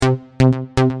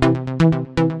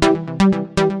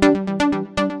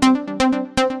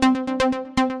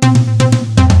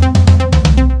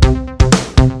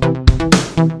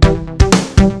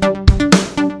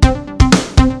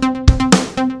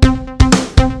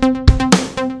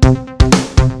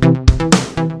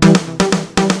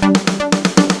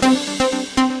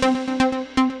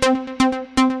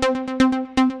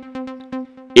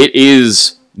It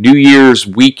is New Year's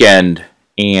weekend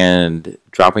and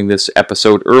dropping this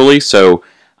episode early, so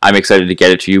I'm excited to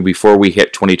get it to you before we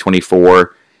hit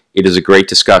 2024. It is a great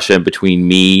discussion between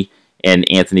me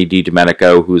and Anthony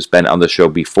DiDomenico, who's been on the show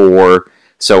before.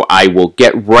 So I will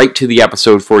get right to the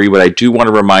episode for you, but I do want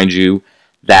to remind you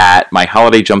that my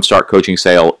Holiday Jumpstart coaching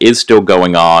sale is still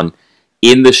going on.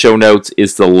 In the show notes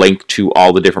is the link to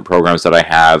all the different programs that I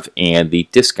have and the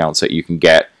discounts that you can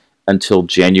get until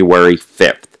January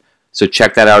 5th. So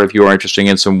check that out if you are interested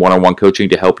in some one-on-one coaching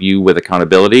to help you with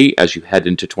accountability as you head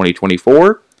into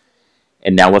 2024.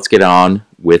 And now let's get on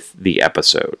with the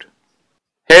episode.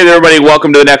 Hey there, everybody.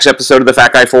 Welcome to the next episode of the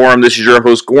Fat Guy Forum. This is your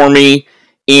host, Gormy.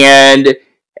 And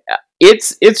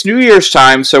it's New Year's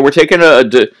time, so we're taking a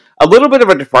little bit of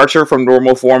a departure from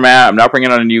normal format. I'm not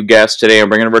bringing on a new guest today. I'm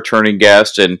bringing a returning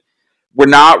guest. And we're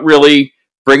not really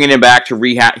bringing him back to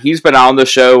rehab. He's been on the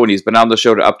show, and he's been on the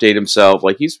show to update himself.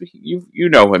 Like, you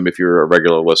know him if you're a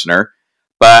regular listener.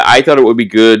 But I thought it would be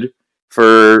good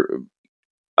for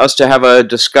us to have a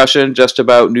discussion just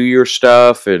about New Year's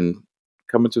stuff and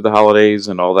coming through the holidays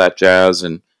and all that jazz,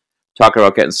 and talking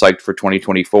about getting psyched for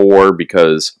 2024,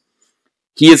 because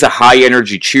he is a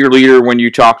high-energy cheerleader when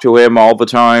you talk to him all the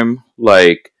time.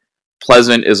 Like,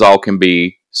 pleasant as all can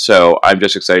be. So I'm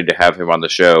just excited to have him on the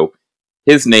show.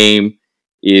 His name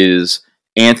is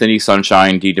Anthony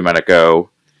Sunshine DiDomenico.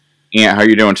 Ant, how are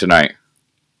you doing tonight?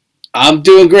 I'm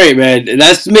doing great, man.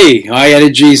 That's me. High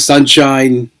energy,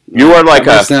 sunshine. You are like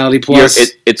personality plus.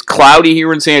 It's cloudy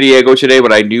here in San Diego today,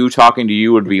 but I knew talking to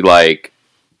you would be like,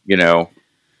 the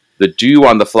dew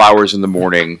on the flowers in the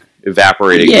morning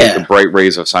evaporating with the bright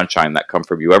rays of sunshine that come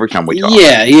from you every time we talk.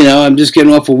 Yeah, I'm just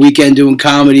getting off a weekend doing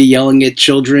comedy, yelling at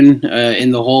children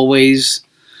in the hallways.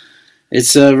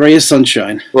 It's a ray of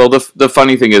sunshine. Well, the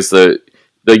funny thing is the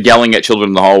yelling at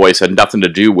children in the hallways had nothing to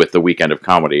do with the weekend of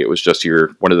comedy. It was just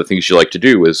one of the things you like to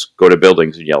do is go to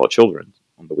buildings and yell at children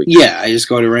on the weekend. Yeah, I just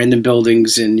go to random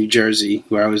buildings in New Jersey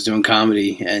where I was doing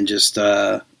comedy and just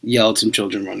yell at some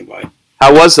children running by.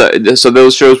 How was that? So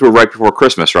those shows were right before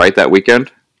Christmas, right? That weekend?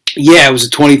 Yeah, it was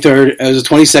the 23rd. It was the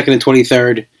 22nd and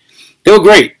 23rd. They were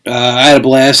great. I had a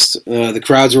blast. The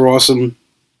crowds were awesome.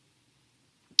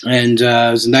 And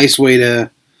it was a nice way to,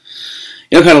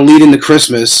 kind of lead into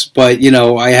Christmas. But,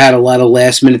 I had a lot of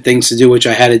last-minute things to do, which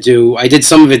I had to do. I did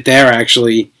some of it there,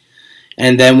 actually.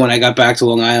 And then when I got back to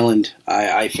Long Island,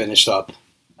 I finished up.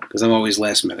 Because I'm always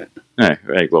last minute.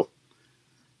 Right, well,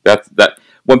 that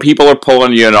when people are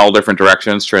pulling you in all different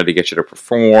directions, trying to get you to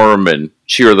perform and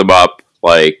cheer them up,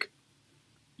 like,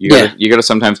 you gotta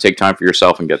sometimes take time for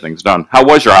yourself and get things done. How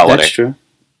was your holiday? That's true.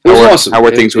 It was awesome. How were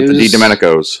things with the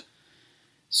DiDomenicos?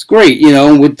 It's great,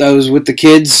 with the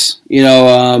kids,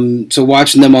 so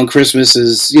watching them on Christmas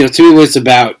is, to me what it's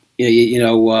about.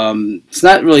 It's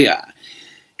not really,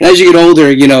 as you get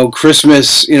older,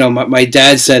 Christmas, my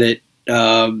dad said it,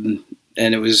 and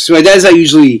it was, my dad's not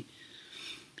usually,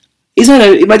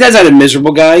 my dad's not a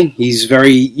miserable guy. He's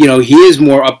very, he is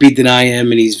more upbeat than I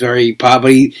am, and he's very pop,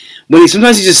 but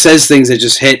sometimes he just says things that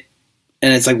just hit,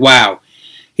 and it's like, wow.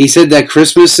 He said that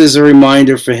Christmas is a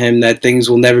reminder for him that things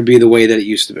will never be the way that it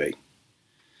used to be.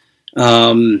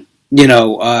 We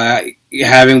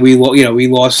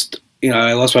lost,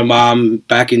 I lost my mom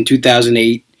back in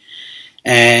 2008,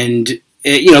 and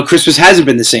Christmas hasn't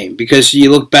been the same, because you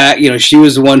look back, she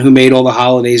was the one who made all the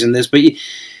holidays and this, but you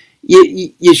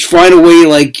find a way,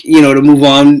 to move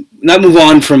on, not move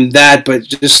on from that, but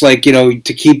just to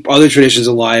keep other traditions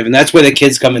alive, and that's where the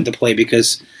kids come into play,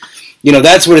 because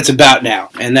that's what it's about now.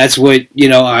 And that's what,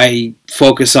 I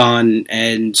focus on.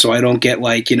 And so I don't get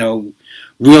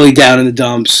really down in the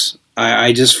dumps.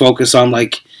 I just focus on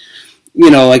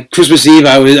Christmas Eve,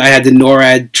 I had the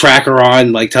NORAD tracker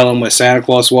on, telling what Santa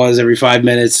Claus was every 5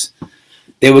 minutes.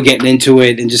 They were getting into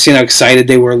it and just seeing how excited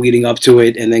they were leading up to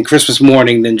it. And then Christmas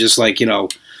morning, then just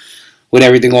with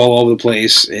everything all over the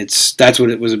place, that's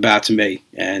what it was about to me.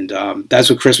 And that's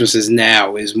what Christmas is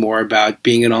now, is more about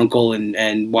being an uncle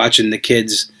and watching the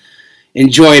kids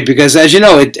enjoy it, because as you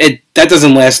know, it that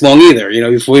doesn't last long either.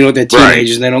 Before they're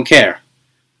teenagers, and they don't care.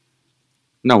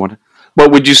 No one.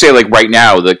 What would you say, right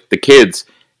now, the kids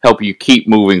help you keep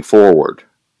moving forward?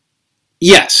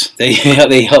 Yes, they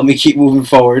help me keep moving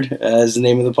forward, as the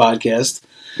name of the podcast.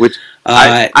 Which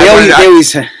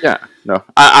yeah. No,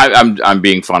 I'm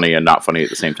being funny and not funny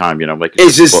at the same time.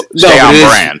 It's just stay on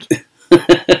brand.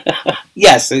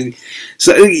 Yes.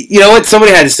 So what?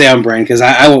 Somebody had to stay on brand, because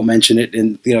I won't mention it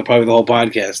in probably the whole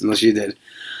podcast unless you did.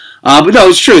 But no,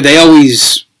 it's true. They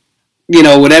always,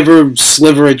 whatever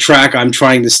sliver of track I'm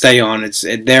trying to stay on,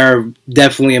 they're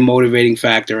definitely a motivating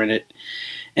factor in it.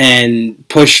 and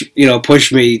push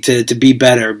me to be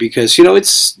better, because I want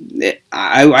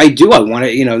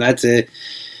to, not to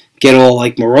get all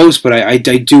like morose, but I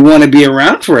do want to be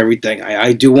around for everything.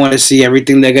 I do want to see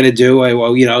everything they're gonna do. I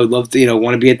would love to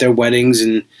want to be at their weddings,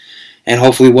 and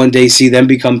hopefully one day see them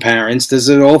become parents. Those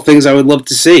are all things I would love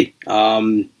to see.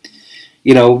 I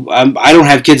don't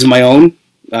have kids of my own.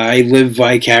 I live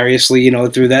vicariously,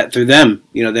 through them.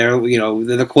 They're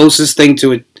the closest thing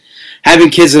to it, having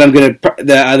kids that I'm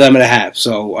gonna have.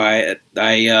 So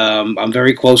I'm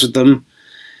very close with them,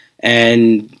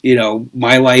 and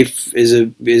my life is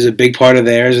a big part of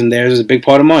theirs, and theirs is a big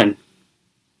part of mine.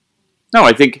 No,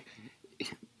 I think,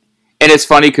 and it's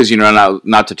funny because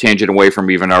not to tangent away from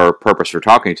even our purpose for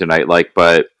talking tonight,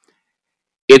 but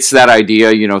it's that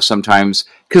idea, sometimes,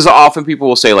 because often people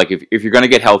will say, like, if you're going to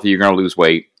get healthy, you're going to lose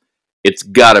weight, it's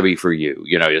got to be for you.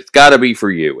 It's got to be for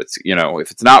you. It's,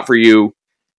 if it's not for you,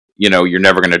 you're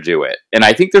never going to do it. And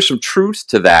I think there's some truth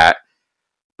to that,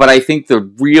 but I think the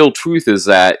real truth is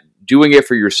that doing it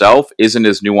for yourself isn't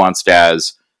as nuanced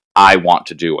as I want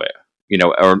to do it,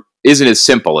 or isn't as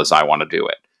simple as I want to do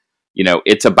it.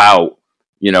 It's about,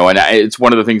 and it's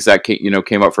one of the things that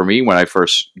came up for me when I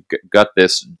first got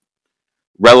this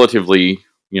relatively,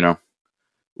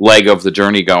 leg of the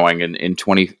journey going in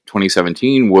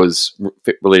 2017 was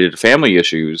related to family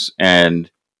issues. And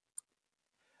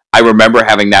I remember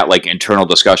having that like internal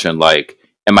discussion, like,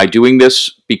 am I doing this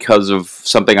because of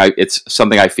something it's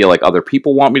something I feel like other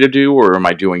people want me to do, or am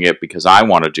I doing it because I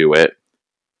want to do it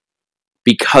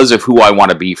because of who I want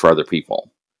to be for other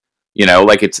people?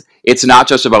 Like it's not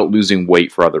just about losing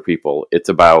weight for other people. It's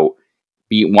about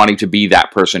wanting to be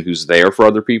that person who's there for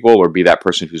other people, or be that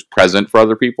person who's present for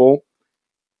other people.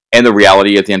 And the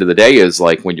reality at the end of the day is,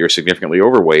 like, when you're significantly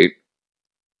overweight,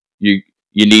 you're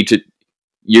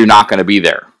not going to be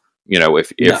there.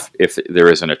 If there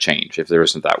isn't a change, if there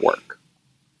isn't that work.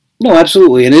 No,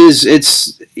 absolutely. And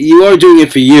you are doing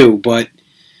it for you, but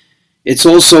it's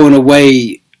also in a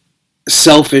way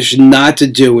selfish not to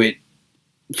do it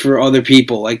for other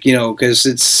people, like, because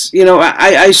it's,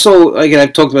 I saw, like, and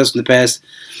I've talked about this in the past,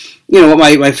 what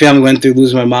my family went through,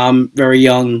 losing my mom very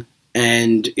young,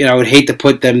 and, I would hate to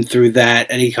put them through that,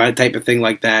 any kind of type of thing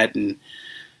like that, and,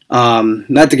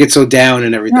 not to get so down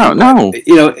and everything. No. But,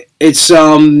 it's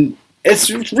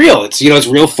real. It's, it's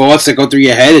real thoughts that go through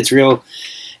your head. It's real,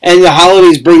 and the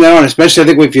holidays bring that on, especially, I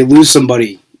think, if you lose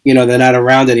somebody, they're not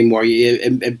around anymore,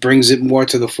 it brings it more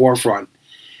to the forefront.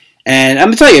 And I'm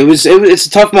gonna tell you, it's a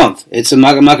tough month. I'm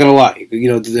not gonna lie.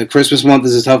 The Christmas month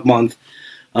is a tough month.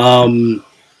 And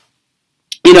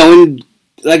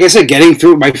like I said, getting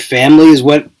through it, my family is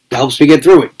what helps me get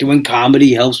through it. Doing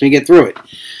comedy helps me get through it.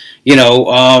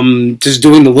 Just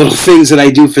doing the little things that I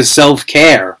do for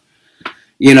self-care.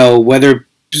 Whether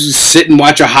sit and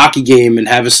watch a hockey game and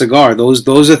have a cigar.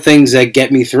 Those are things that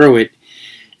get me through it.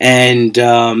 And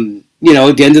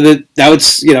at the end of now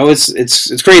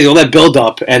it's crazy, all that build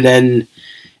up, and then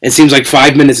it seems like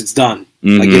 5 minutes it's done.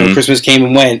 Mm-hmm. Like, Christmas came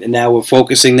and went, and now we're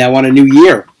focusing now on a new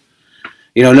year.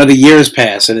 Another year has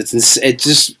passed, and it's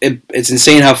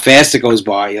insane how fast it goes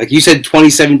by. Like you said,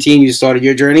 2017, you started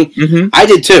your journey. Mm-hmm. I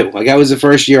did too. Like, that was the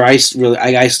first year I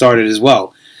started as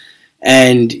well,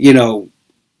 and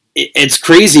it's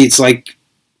crazy. It's like,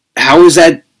 how is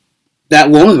that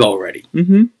long ago already?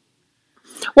 Mm-hmm.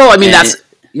 Well, I mean,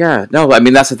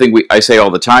 that's the thing I say all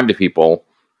the time to people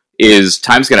is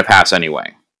time's going to pass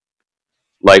anyway.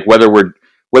 Like, whether we're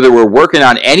working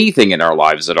on anything in our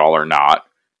lives at all or not,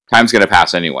 time's going to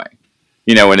pass anyway.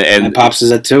 And Pops says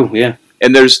that too, yeah.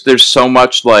 And there's so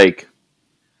much, like,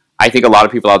 I think a lot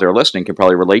of people out there listening can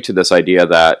probably relate to this idea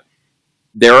that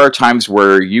there are times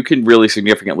where you can really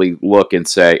significantly look and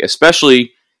say,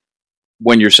 especially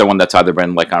when you're someone that's either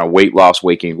been like on a weight loss,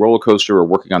 weight gain roller coaster, or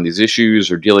working on these issues,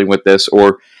 or dealing with this,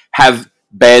 or have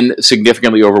been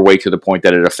significantly overweight to the point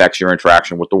that it affects your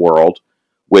interaction with the world,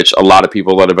 which a lot of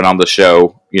people that have been on the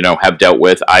show, have dealt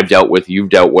with. I've dealt with, you've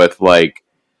dealt with. Like,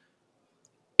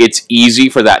 it's easy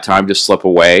for that time to slip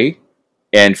away,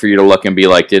 and for you to look and be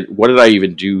like, what did I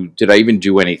even do? Did I even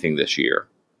do anything this year?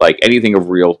 Like, anything of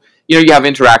real? You have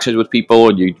interactions with people,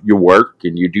 and you work,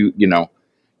 and you do,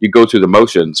 you go through the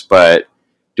motions, but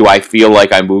do I feel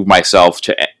like I move myself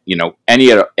to,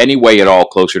 any way at all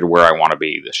closer to where I want to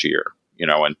be this year,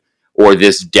 or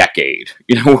this decade,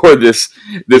 or this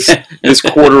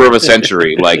quarter of a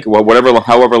century, like,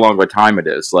 however long of a time it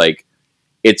is. Like,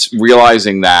 it's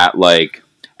realizing that, like,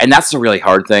 and that's the really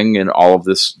hard thing in all of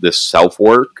this self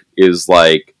work is,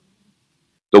 like,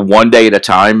 the one day at a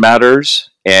time matters,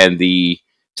 and the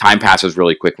time passes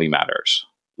really quickly matters.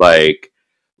 Like,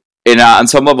 And on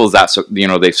some levels,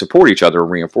 they support each other and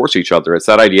reinforce each other. It's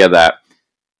that idea that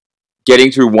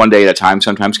getting through one day at a time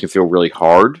sometimes can feel really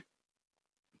hard,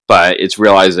 but it's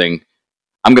realizing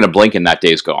I'm going to blink and that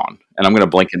day's gone, and I'm going to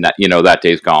blink and that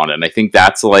day's gone. And I think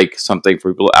that's like something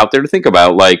for people out there to think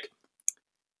about. Like,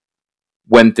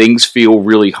 when things feel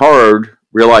really hard,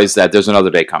 realize that there's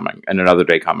another day coming and another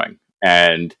day coming.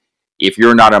 And if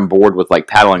you're not on board with like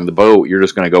paddling the boat, you're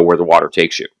just going to go where the water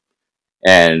takes you.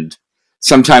 And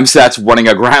sometimes that's running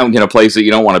aground in a place that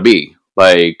you don't want to be.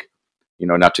 Like,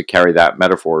 not to carry that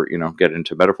metaphor, get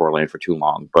into metaphor land for too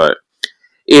long, but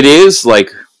it is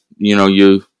like,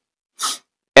 you,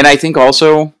 and I think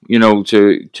also,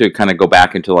 to kind of go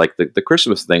back into like the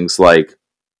Christmas things, like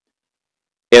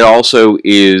it also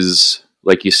is,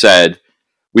 like you said,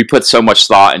 we put so much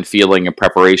thought and feeling and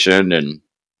preparation and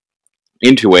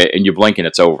into it, and you blink and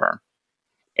it's over.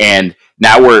 And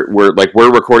now we're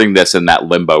recording this in that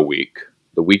limbo week,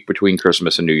 the week between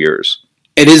Christmas and New Year's.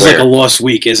 It is like a lost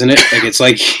week, isn't it? Like it's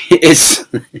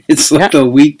like the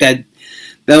week that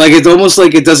like it's almost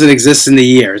like it doesn't exist in the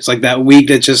year. It's like that week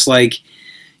that just like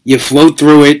you float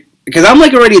through it. Because I'm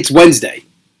like already it's Wednesday,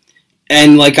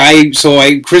 and like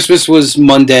Christmas was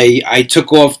Monday. I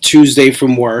took off Tuesday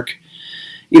from work.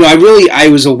 I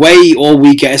was away all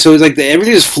weekend, so it was like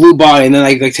everything just flew by. And then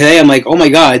like today, I'm like, oh my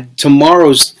god,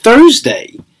 tomorrow's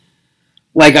Thursday.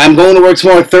 Like, I'm going to work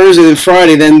tomorrow, Thursday, then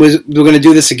Friday, then we're going to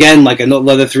do this again, like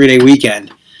another 3-day weekend.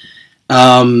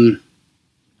 And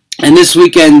this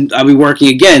weekend, I'll be working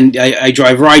again. I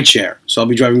drive rideshare, so I'll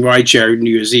be driving rideshare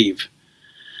New Year's Eve.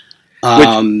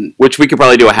 Which we could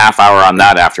probably do a half hour on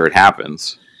that after it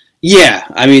happens. Yeah,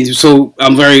 I mean, so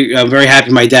I'm very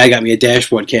happy my dad got me a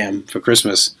dashboard cam for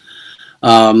Christmas,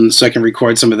 so I can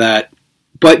record some of that.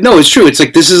 But no, it's true. It's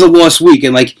like this is a lost week,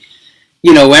 and like,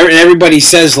 everybody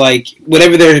says like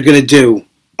whatever they're gonna do,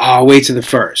 I'll wait to the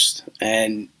first.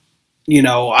 And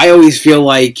I always feel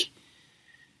like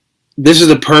this is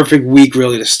the perfect week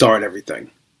really to start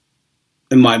everything.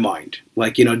 In my mind,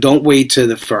 like don't wait to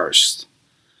the first.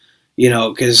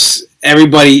 Because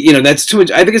everybody, that's too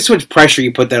much. I think it's too much pressure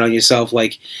you put that on yourself.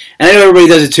 Like, and I know everybody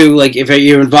does it too. Like, if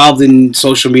you're involved in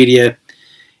social media,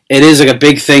 it is like a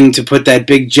big thing to put that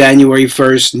big January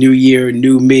 1st, new year,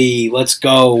 new me, let's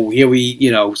go. Here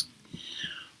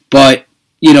But,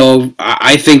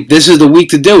 I think this is the week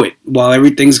to do it while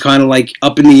everything's kind of like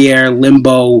up in the air,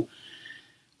 limbo,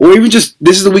 or even just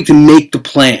this is the week to make the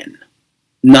plan.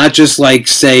 Not just like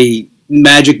say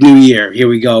magic new year, here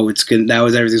we go.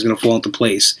 Everything's going to fall into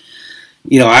place.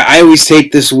 I always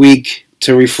take this week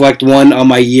to reflect on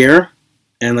my year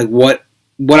and like what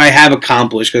I have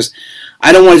accomplished, because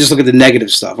I don't want to just look at the negative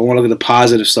stuff. I want to look at the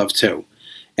positive stuff too.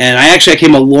 And I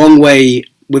came a long way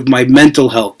with my mental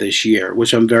health this year,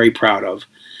 which I'm very proud of.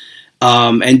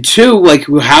 And two, like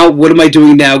what am I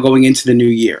doing now going into the new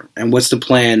year, and what's the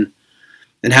plan,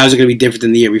 and how is it going to be different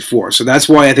than the year before? So that's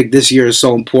why I think this year is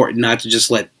so important, not to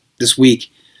just let this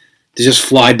week to just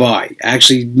fly by.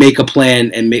 Actually make a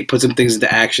plan and put some things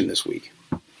into action this week.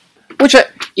 Which, and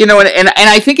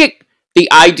I think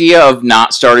the idea of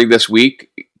not starting this week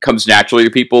comes naturally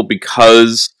to people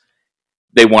because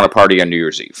they want to party on New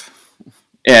Year's Eve.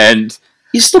 And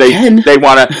you still can. They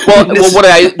want to, well,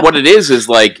 what it is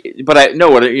like, but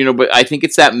I think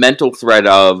it's that mental thread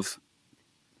of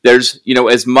there's,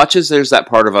 as much as there's that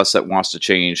part of us that wants to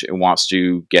change and wants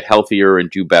to get healthier and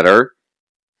do better,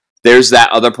 there's that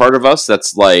other part of us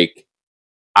that's like,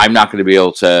 I'm not going to be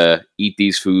able to eat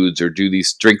these foods or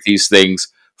drink these things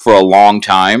for a long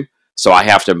time. So I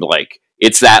have to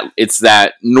it's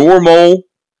that normal,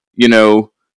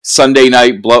 Sunday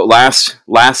night last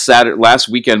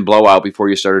weekend blowout before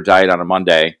you start a diet on a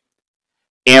Monday,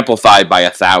 amplified by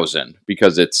 1,000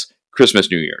 because it's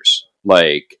Christmas, New Year's.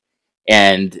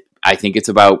 And I think it's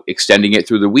about extending it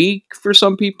through the week for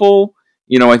some people.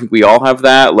 I think we all have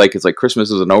that. Like, it's like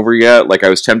Christmas isn't over yet. Like, I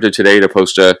was tempted today to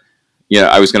post I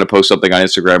was going to post something on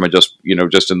Instagram and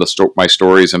just in my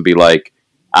stories and be like,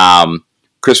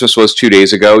 Christmas was 2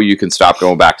 days ago. You can stop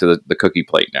going back to the cookie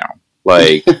plate now.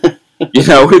 Like,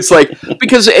 it's like,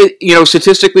 because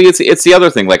statistically, it's the other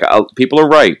thing. Like, people are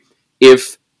right.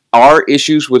 If our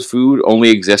issues with food only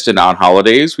existed on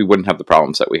holidays, we wouldn't have the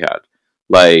problems that we had.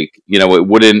 Like, it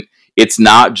wouldn't. It's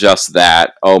not just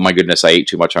that, oh my goodness, I ate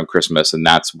too much on Christmas, and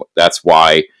that's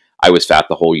why I was fat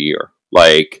the whole year.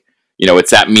 Like,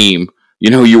 it's that meme.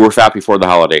 You were fat before the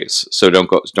holidays, so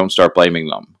don't start blaming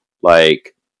them.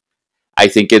 Like, I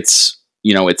think it's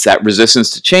that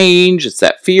resistance to change. It's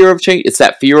that fear of change. It's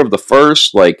that fear of the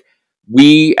first. Like,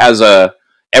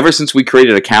 ever since we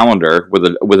created a calendar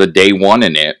with a day one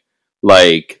in it,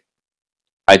 like,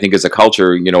 I think as a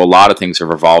culture, a lot of things have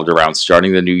revolved around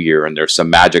starting the new year, and there's some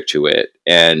magic to it.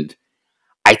 And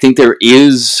I think there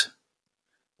is,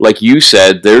 like you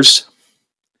said, there's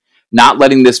not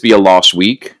letting this be a lost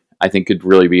week, I think could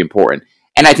really be important.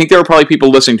 And I think there are probably people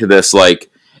listening to this and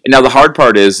now the hard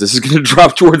part is this is going to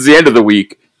drop towards the end of the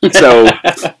week. So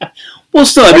well,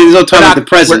 still, I mean, there's no time at the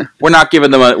present. We're not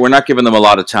giving them a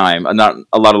lot of time, not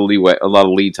a lot of leeway, a lot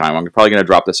of lead time. I'm probably going to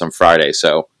drop this on Friday,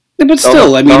 so. Yeah, but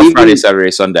still, I mean, Friday,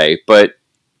 Saturday, Sunday. But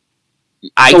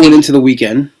I going into the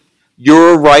weekend,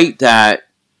 you're right that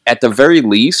at the very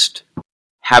least,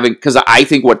 because I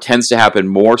think what tends to happen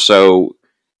more so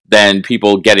than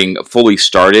people getting fully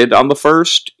started on the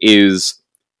first is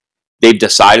they've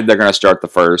decided they're going to start the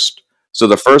first. So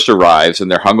the first arrives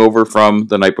and they're hungover from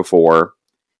the night before,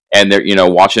 and they're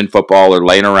watching football or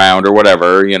laying around or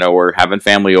whatever, or having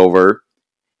family over,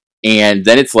 and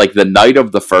then it's like the night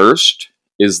of the first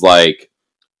is like,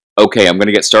 okay, I'm going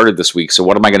to get started this week. So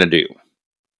what am I going to do?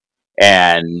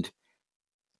 And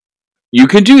you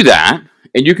can do that,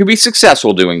 and you can be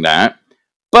successful doing that,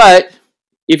 but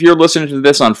if you're listening to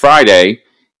this on Friday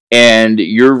and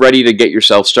you're ready to get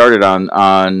yourself started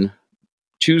on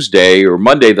Tuesday or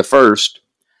Monday the 1st,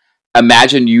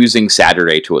 imagine using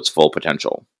Saturday to its full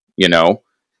potential.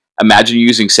 Imagine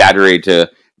using Saturday to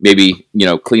maybe,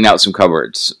 clean out some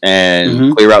cupboards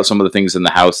and clear out some of the things in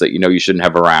the house that you shouldn't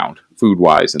have around,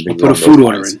 food-wise. And things. Put a food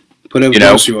order in. Put a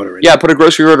grocery order in. Yeah, put a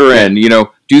grocery order in.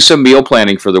 Do some meal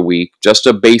planning for the week. Just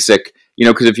a basic,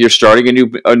 because if you're starting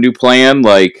a new plan,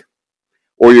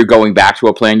 or you're going back to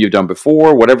a plan you've done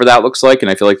before, whatever that looks like, and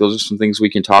I feel like those are some things we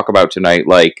can talk about tonight,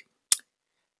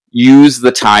 use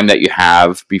the time that you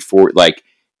have before,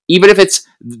 even if it's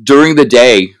during the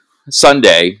day,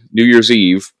 Sunday, New Year's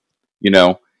Eve,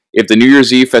 if the New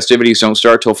Year's Eve festivities don't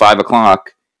start till 5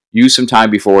 o'clock, use some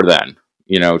time before then,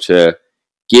 to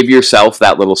give yourself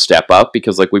that little step up,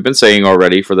 because like we've been saying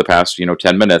already for the past,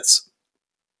 10 minutes,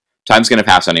 time's going to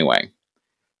pass anyway.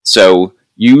 So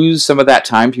use some of that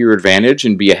time to your advantage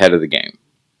and be ahead of the game.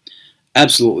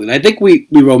 Absolutely. And I think we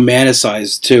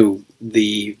romanticize, too,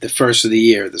 the first of the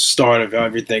year, the start of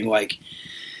everything. Then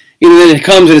it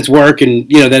comes and it's work, and,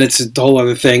 then it's a whole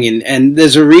other thing. And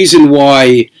there's a reason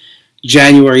why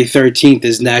January 13th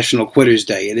is National Quitters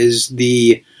Day. It is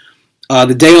the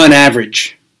day on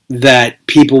average that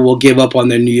people will give up on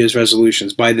their New Year's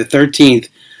resolutions. By the 13th,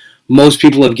 most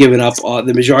people have given up.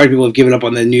 The majority of people have given up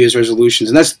on their New Year's resolutions,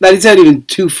 and that's not even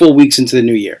 2 full weeks into the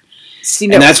new year.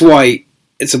 And that's why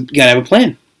you gotta have a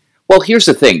plan. Well, here's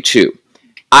the thing too.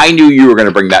 I knew you were going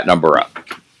to bring that number up.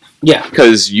 Yeah,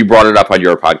 because you brought it up on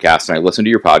your podcast, and I listened to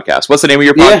your podcast. What's the name of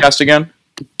your podcast again?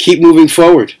 Keep Moving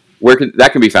Forward. That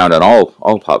can be found on all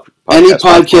podcast any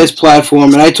podcast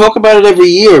platform, and I talk about it every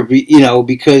year.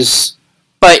 Because.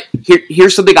 But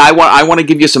here's something I want to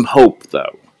give you some hope,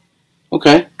 though.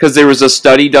 Okay. Because there was a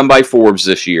study done by Forbes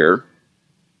this year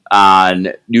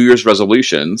on New Year's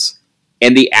resolutions,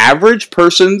 and the average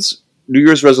person's New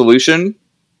Year's resolution,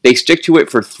 they stick to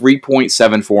it for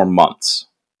 3.74 months.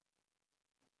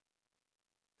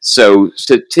 So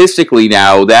statistically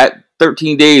now, that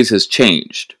 13 days has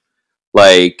changed.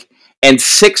 And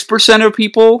 6% of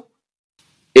people,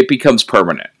 it becomes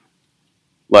permanent.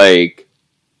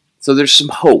 So there's some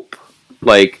hope.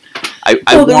 I'm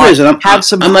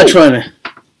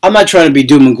not trying to be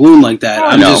doom and gloom like that.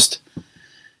 I'm just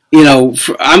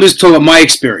talking about my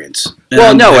experience.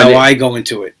 How I go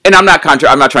into it. And I'm not trying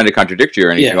to contradict you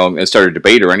or anything and start a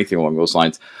debate or anything along those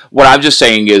lines. What I'm just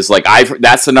saying is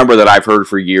that's the number that I've heard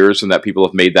for years, and that people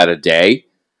have made that a day.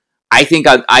 I think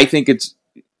it's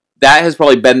that has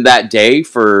probably been that day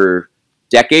for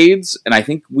decades, and I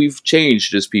think we've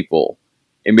changed as people,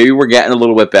 and maybe we're getting a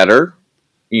little bit better.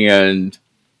 And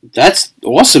that's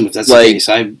awesome if that's the case.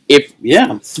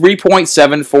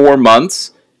 3.74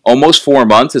 months, almost 4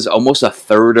 months, is almost a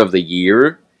third of the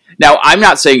year. Now, I'm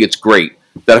not saying it's great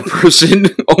that a person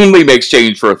only makes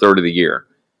change for a third of the year.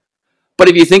 But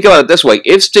if you think about it this way,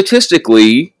 if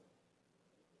statistically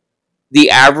the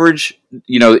average, and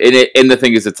the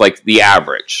thing is, it's the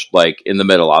average, in the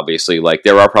middle, obviously,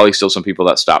 there are probably still some people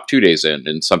that stop 2 days in,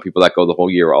 and some people that go the whole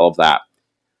year, all of that.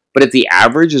 But if the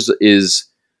average is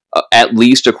at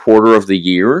least a quarter of the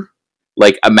year,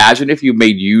 imagine if you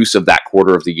made use of that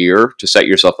quarter of the year to set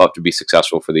yourself up to be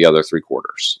successful for the other 3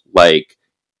 quarters. We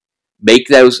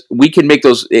can make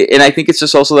those, and I think it's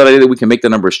just also that idea that we can make the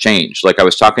numbers change. I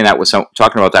was talking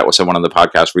about that with someone on the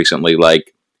podcast recently.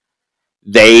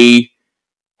 They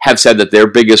have said that their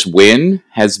biggest win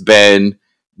has been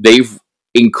they've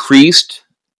increased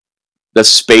the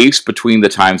space between the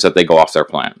times that they go off their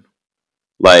plan.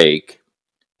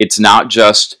 It's not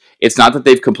just, it's not that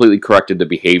they've completely corrected the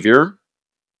behavior.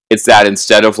 It's that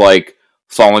instead of like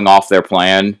falling off their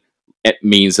plan, it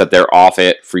means that they're off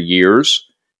it for years.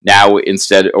 Now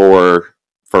instead, or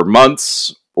for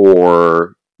months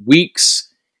or weeks,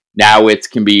 now it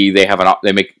can be they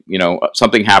make,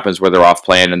 something happens where they're off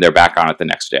plan and they're back on it the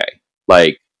next day.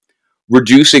 Like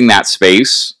reducing that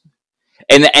space.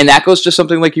 And that goes to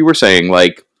something like you were saying,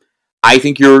 like, I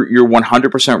think you're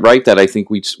 100% right that I think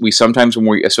we sometimes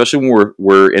especially when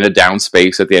we're in a down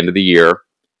space at the end of the year,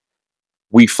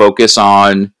 we focus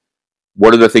on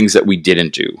what are the things that we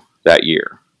didn't do that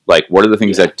year? Like, what are the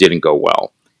things that didn't go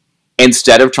well?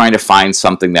 Instead of trying to find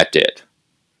something that did.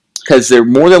 Because there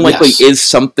more than likely is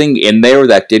something in there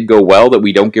that did go well that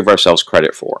we don't give ourselves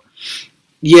credit for.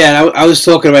 Yeah, and I was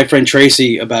talking to my friend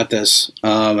Tracy about this.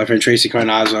 My friend Tracy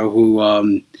Carnazzo,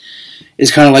 who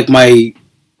is kind of like my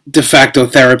de facto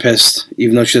therapist,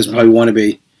 even though she doesn't probably want to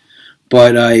be.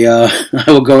 But I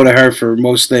will go to her for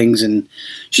most things, and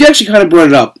she actually kind of brought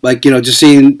it up, like, just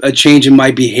seeing a change in my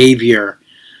behavior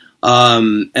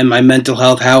and my mental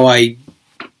health, how I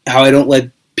don't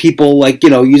let people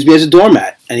use me as a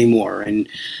doormat anymore, and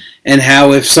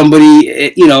how if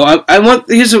somebody I want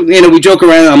we joke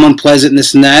around, I'm unpleasant and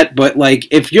this and that, but like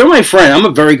if you're my friend, I'm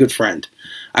a very good friend.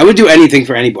 I would do anything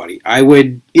for anybody. I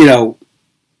would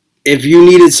if you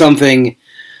needed something,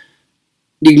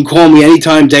 you can call me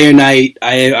anytime, day or night.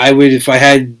 I would, if I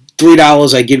had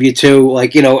 $3, I'd give you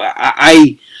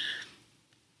 $2.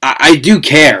 I do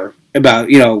care about,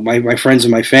 my friends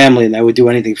and my family, and I would do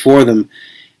anything for them.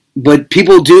 But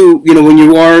people do, when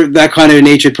you are that kind of a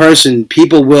natured person,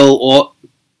 people will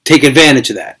take advantage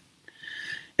of that.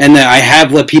 And I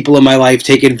have let people in my life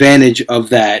take advantage of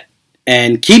that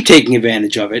and keep taking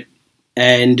advantage of it.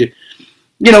 And,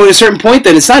 at a certain point,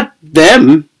 then it's not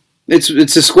them. It's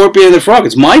the scorpion and the frog.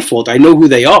 It's my fault. I know who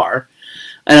they are,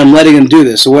 and I'm letting them do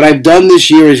this. So what I've done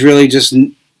this year is really just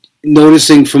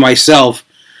noticing for myself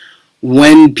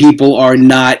when people are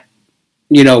not,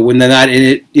 when they're not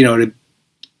in it,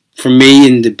 for me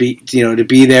and to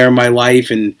be there in my life,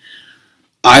 and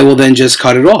I will then just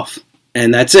cut it off,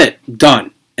 and that's it,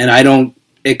 done. And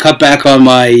it cut back on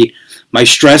my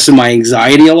stress and my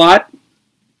anxiety a lot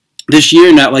this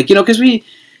year. Not because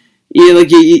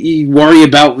you worry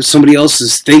about what somebody else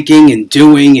is thinking and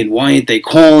doing, and why aren't they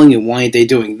calling, and why aren't they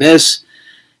doing this?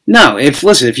 No, I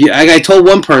told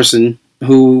one person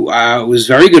who was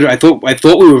very good. I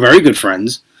thought we were very good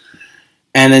friends,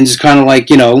 and then just kind of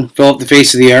fell off the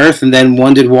face of the earth, and then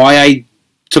wondered why I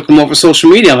took them off of social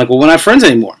media. I'm like, well, we're not friends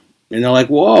anymore. And they're like,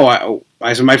 whoa.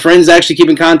 I said, my friends actually keep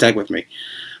in contact with me.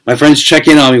 My friends check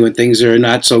in on me when things are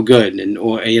not so good,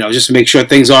 or just to make sure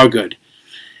things are good.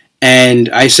 And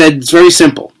I said, it's very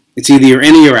simple. It's either you're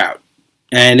in or you're out.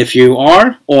 And if you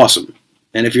are, awesome.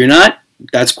 And if you're not,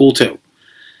 that's cool too.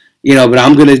 But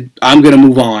I'm gonna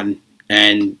move on,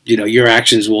 and your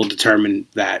actions will determine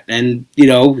that. And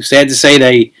sad to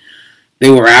say, they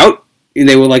were out. And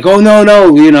they were like, oh no,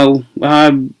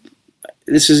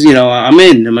 this is I'm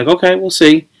in. I'm like, okay, we'll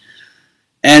see.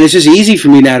 And it's just easy for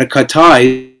me now to cut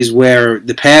ties, where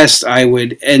the past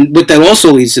and what that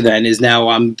also leads to then is now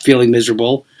I'm feeling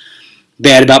miserable,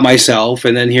 bad about myself,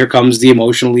 and then here comes the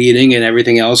emotional eating and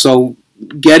everything else. So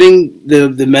getting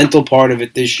the mental part of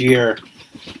it this year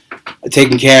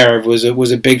taken care of was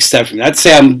a big step for me. Not to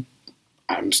say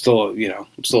I'm still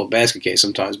a basket case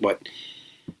sometimes, but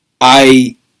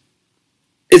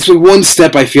it's one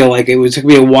step. I feel like it took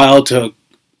me a while to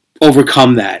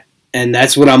overcome that, and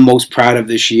that's what I'm most proud of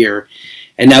this year.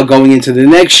 And now going into the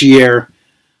next year,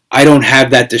 I don't have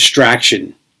that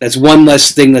distraction. That's one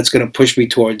less thing that's going to push me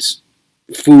towards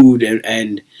food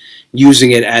and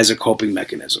using it as a coping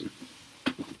mechanism.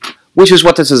 Which is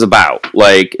what this is about.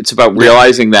 Like, it's about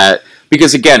realizing that,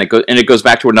 because again, it goes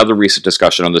back to another recent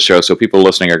discussion on the show, so people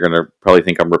listening are going to probably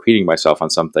think I'm repeating myself on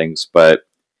some things, but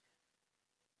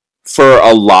for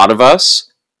a lot of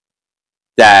us,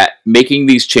 that making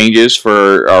these changes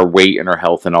for our weight and our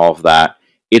health and all of that,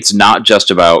 it's not just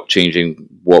about changing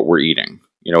what we're eating.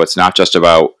 It's not just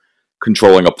about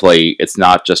controlling a plate. It's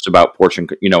not just about portion,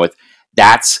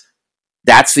 that's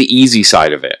the easy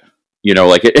side of it.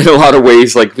 Like in a lot of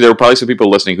ways, like there are probably some people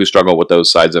listening who struggle with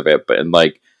those sides of it,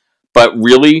 but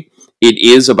really it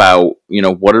is about,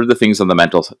 what are the things on the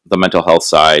mental health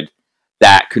side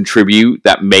that contribute,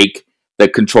 that make the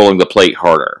controlling the plate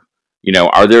harder?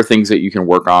 Are there things that you can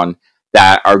work on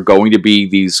that are going to be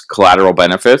these collateral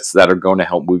benefits that are going to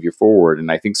help move you forward?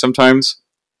 And I think sometimes,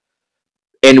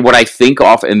 and what I think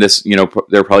often in this,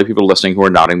 there are probably people listening who are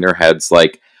nodding their heads,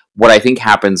 like, what I think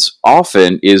happens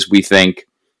often is we think,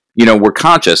 we're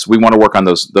conscious. We want to work on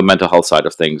the mental health side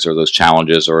of things, or those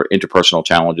challenges, or interpersonal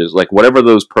challenges, like whatever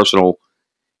those personal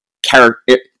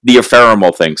the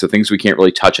ephemeral things, the things we can't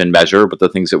really touch and measure, but the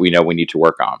things that we know we need to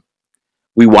work on.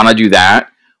 We want to do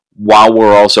that while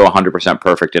we're also 100%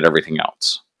 perfect at everything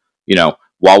else.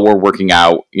 While we're working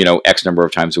out, X number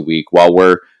of times a week, while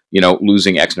we're,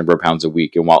 losing X number of pounds a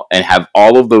week, and have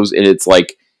all of those. And it's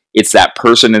like, it's that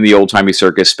person in the old timey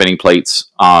circus spinning plates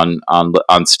on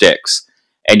sticks,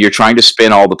 and you're trying to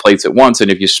spin all the plates at once. And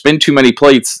if you spin too many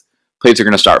plates are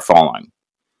going to start falling.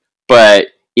 But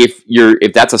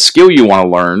if that's a skill you want to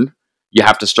learn, you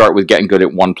have to start with getting good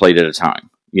at one plate at a time,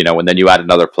 and then you add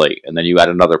another plate, and then you add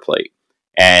another plate.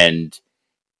 And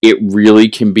it really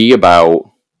can be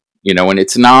about, and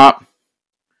it's not,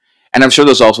 and I'm sure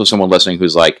there's also someone listening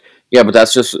who's like, yeah, but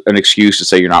that's just an excuse to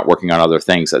say you're not working on other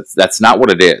things. That's not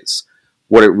what it is.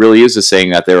 What it really is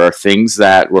saying that there are things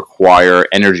that require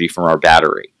energy from our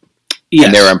battery. Yes.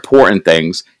 And they're important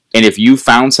things. And if you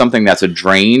found something that's a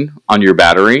drain on your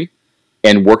battery,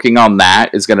 and working on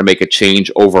that is going to make a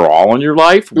change overall in your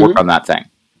life, work on that thing.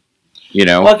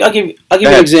 Well, I'll give you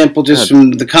an example just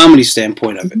from the comedy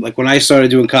standpoint of it. Like when I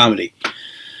started doing comedy,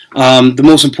 the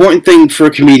most important thing for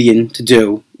a comedian to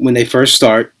do when they first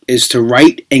start is to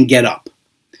write and get up.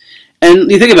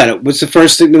 And you think about it, what's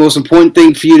the most important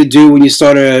thing for you to do when you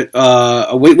start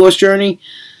a weight loss journey?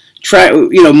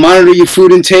 Monitor your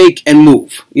food intake and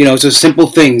move. It's those simple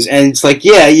things. And it's like,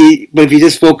 but if you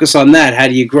just focus on that, how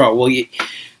do you grow? Well, when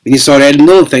you start adding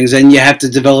little things, then you have to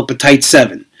develop a tight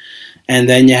 7. And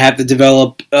then you have to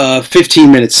develop a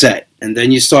 15-minute set. And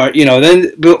then you start,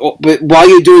 but while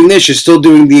you're doing this, you're still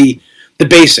doing the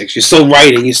basics. You're still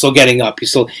writing. You're still getting up.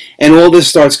 And all this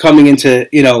starts coming into,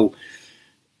 and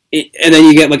then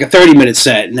you get like a 30-minute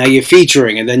set. Now you're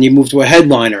featuring, and then you move to a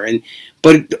headliner.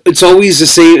 But it's always the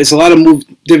same. It's a lot of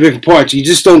different parts. You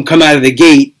just don't come out of the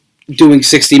gate doing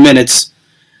 60 minutes,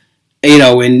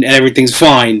 and everything's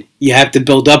fine. You have to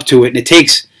build up to it, and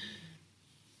it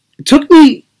took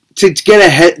me to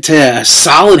get to a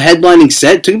solid headlining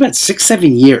set. It took about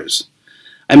 6-7 years.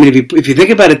 I mean, if you think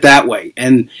about it that way,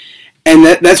 and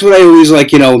that's what I always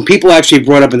like. When people actually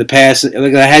brought up in the past,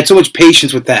 like I had so much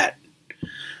patience with that,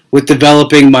 with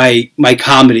developing my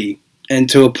comedy, and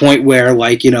to a point where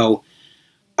I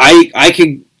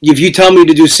could, if you tell me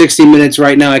to do 60 minutes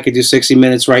right now, I could do 60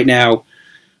 minutes right now.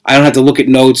 I don't have to look at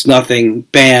notes, nothing,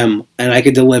 bam, and I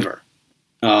could deliver.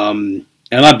 And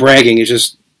I'm not bragging, it's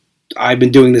just, I've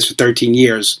been doing this for 13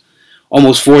 years,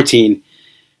 almost 14,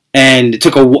 and it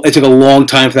took a long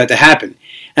time for that to happen.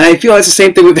 And I feel that's the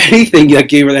same thing with anything,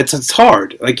 that's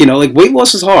hard. Like weight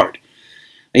loss is hard.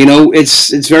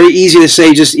 It's very easy to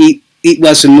say just eat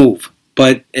less and move,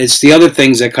 but it's the other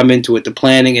things that come into it, the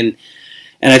planning, and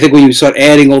I think when you start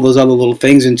adding all those other little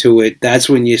things into it, that's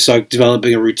when you start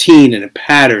developing a routine and a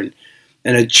pattern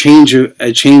and a change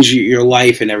your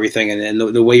life and everything, and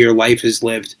the way your life is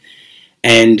lived.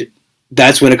 And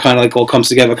that's when it kind of all comes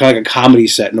together, kind of like a comedy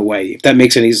set in a way. If that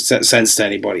makes any sense to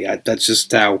anybody, that's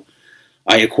just how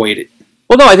I equate it.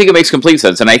 Well, no, I think it makes complete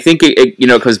sense, and I think it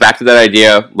comes back to that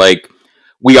idea, like,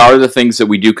 we are the things that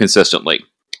we do consistently,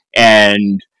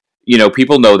 and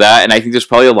people know that, and I think there's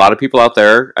probably a lot of people out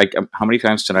there. How many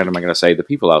times tonight am I going to say the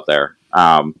people out there?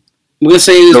 I'm going to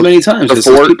say it as many times.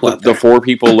 The 4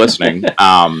 people listening.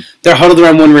 They're huddled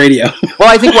around one radio. Well,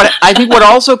 I think what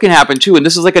also can happen too, and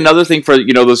this is like another thing for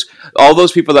all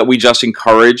those people that we just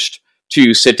encouraged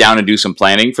to sit down and do some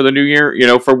planning for the new year.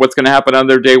 For what's going to happen on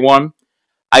their day one.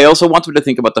 I also want them to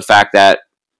think about the fact that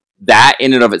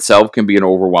in and of itself can be an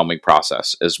overwhelming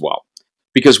process as well.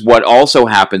 Because what also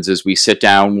happens is when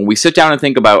we sit down and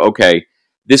think about, okay,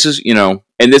 this is,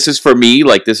 and this is for me,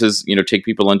 like this is, take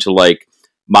people into like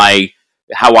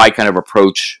how I kind of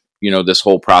approach, this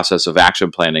whole process of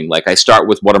action planning. Like I start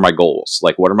with, what are my goals?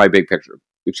 Like, what are my big picture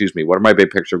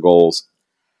goals?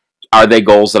 Are they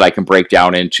goals that I can break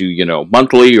down into,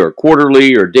 monthly or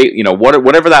quarterly or day,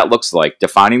 whatever that looks like,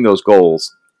 defining those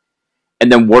goals. And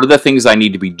then what are the things I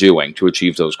need to be doing to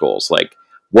achieve those goals? Like,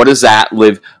 what is that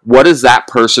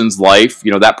person's life?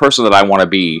 That person that I want to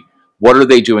be, what are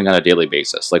they doing on a daily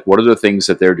basis? Like, what are the things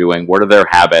that they're doing? What are their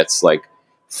habits? Like,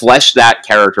 flesh that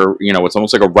character. It's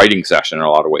almost like a writing session in a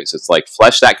lot of ways. It's like,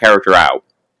 flesh that character out.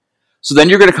 So then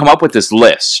you're going to come up with this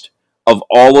list of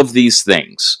all of these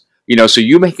things. So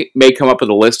you may come up with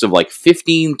a list of like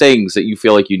 15 things that you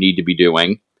feel like you need to be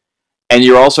doing. And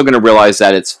you're also going to realize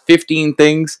that it's 15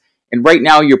 things. And right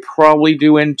now you're probably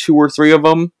doing 2 or 3 of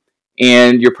them.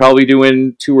 And you're probably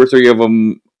doing 2 or 3 of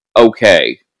them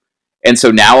okay. And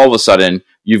so now all of a sudden,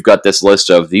 you've got this list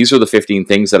of, these are the 15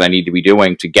 things that I need to be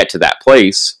doing to get to that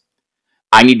place.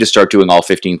 I need to start doing all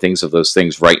 15 things of those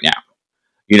things right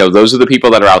now. Those are the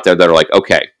people that are out there that are like,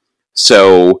 okay,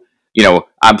 so,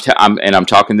 I'm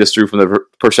talking this through from the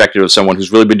perspective of someone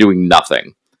who's really been doing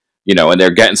nothing, and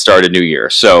they're getting started New Year.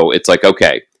 So it's like,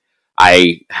 okay,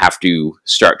 I have to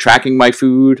start tracking my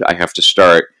food. I have to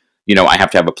start, I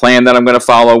have to have a plan that I'm going to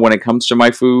follow when it comes to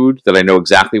my food, that I know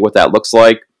exactly what that looks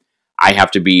like. I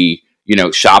have to be,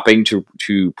 shopping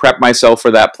to prep myself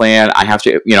for that plan. I have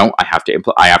to,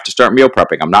 I have to start meal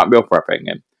prepping. I'm not meal prepping.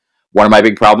 And one of my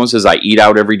big problems is I eat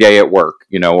out every day at work,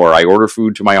 or I order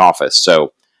food to my office.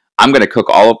 So I'm going to cook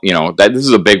all of, this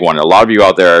is a big one. A lot of you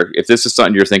out there, if this is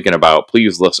something you're thinking about,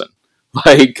 please listen.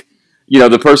 Like,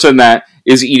 the person that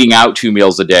is eating out 2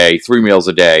 meals a day, 3 meals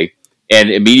a day, and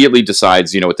immediately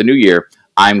decides, with the new year,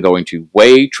 I'm going to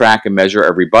weigh, track, and measure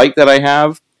every bite that I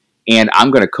have, and I'm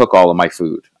going to cook all of my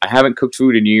food. I haven't cooked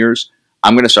food in years.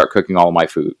 I'm going to start cooking all of my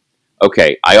food.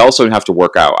 Okay, I also have to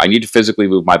work out. I need to physically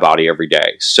move my body every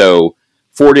day. So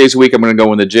 4 days a week, I'm going to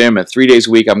go in the gym, and 3 days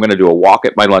a week, I'm going to do a walk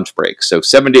at my lunch break. So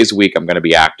 7 days a week, I'm going to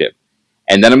be active.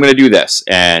 And then I'm going to do this.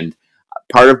 And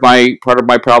part of my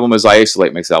problem is I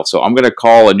isolate myself. So I'm going to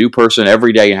call a new person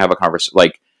every day and have a conversation.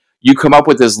 Like, you come up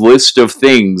with this list of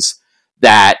things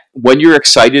that, when you're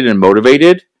excited and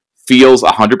motivated, feels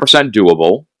 100%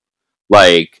 doable.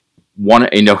 Like, and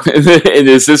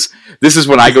this is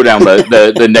when I go down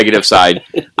the negative side.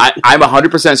 I'm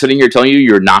 100% sitting here telling you,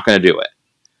 you're not going to do it.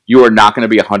 You are not going to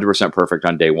be 100% perfect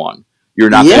on day one. You're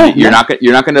not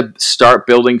going to start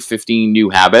building 15 new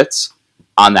habits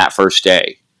on that first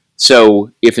day.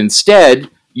 So if instead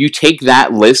you take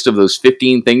that list of those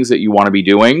 15 things that you want to be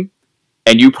doing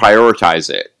and you prioritize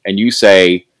it, and you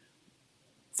say,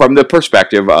 from the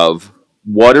perspective of,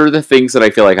 what are the things that I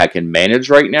feel like I can manage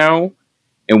right now,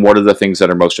 and what are the things that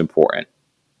are most important?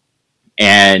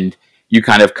 And you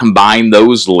kind of combine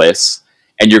those lists,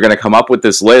 and you're going to come up with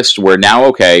this list where now,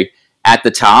 okay, at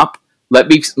the top, let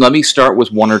me start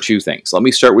with 1 or 2 things. Let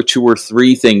me start with 2 or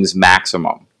 3 things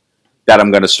maximum that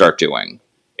I'm going to start doing.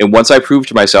 And once I prove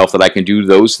to myself that I can do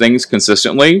those things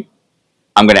consistently,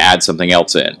 I'm going to add something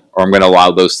else in, or I'm going to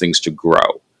allow those things to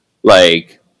grow.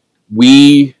 Like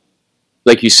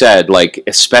you said, like,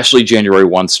 especially January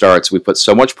 1 starts, we put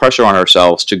so much pressure on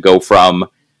ourselves to go from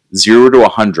 0 to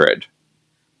 100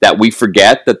 that we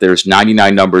forget that there's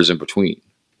 99 numbers in between,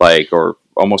 or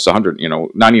almost 100,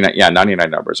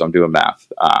 99 numbers. I'm doing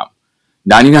math.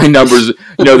 99 numbers,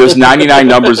 there's 99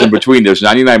 numbers in between. There's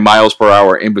 99 miles per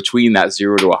hour in between that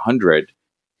 0 to 100.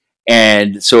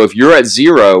 And so if you're at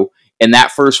 0 and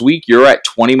that first week you're at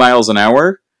 20 miles an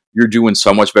hour, you're doing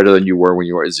so much better than you were when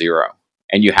you were at 0.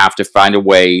 And you have to find a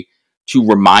way to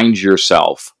remind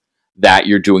yourself that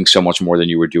you're doing so much more than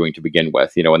you were doing to begin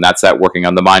with, and that's that working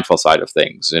on the mindful side of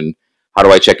things. And how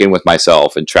do I check in with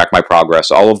myself and track my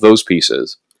progress? All of those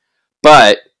pieces.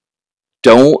 But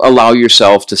don't allow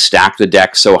yourself to stack the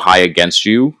deck so high against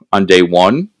you on day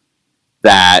 1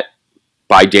 that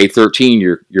by day 13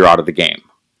 you're out of the game.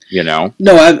 No,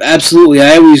 absolutely.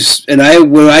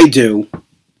 What I do,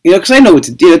 because I know what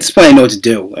to do. That's why I know what to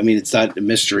do. I mean, it's not a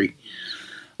mystery.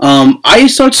 I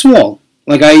start small.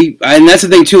 Like and that's the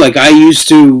thing too. Like, I used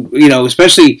to,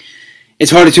 especially, it's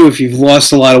harder too if you've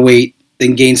lost a lot of weight,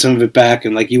 then gain some of it back,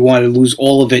 and like you want to lose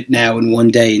all of it now in one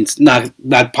day, and it's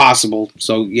not possible.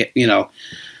 So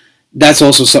that's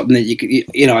also something that you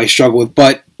could, I struggle with.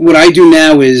 But what I do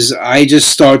now is I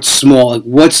just start small. Like,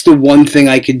 what's the one thing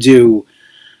I could do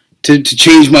to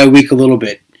change my week a little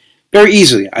bit? Very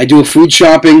easily. I do a food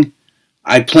shopping.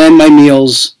 I plan my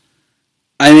meals.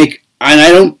 And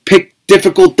I don't pick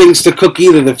difficult things to cook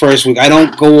either the first week. I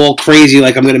don't go all crazy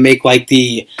like I'm going to make like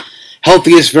the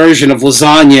healthiest version of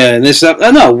lasagna and this stuff.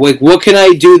 No, like, what can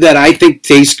I do that I think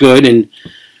tastes good and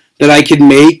that I can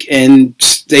make and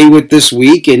stay with this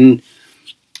week? And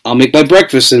I'll make my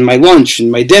breakfast and my lunch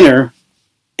and my dinner,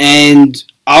 and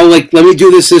I'll let me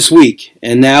do this week.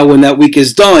 And now when that week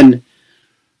is done,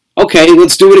 okay,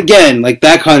 let's do it again, like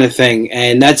that kind of thing.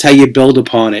 And that's how you build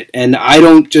upon it. And I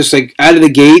don't just, out of the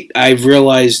gate, I've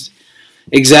realized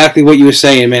exactly what you were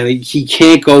saying, man. He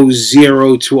can't go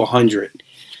 0 to 100.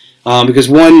 Because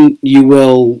one, you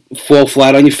will fall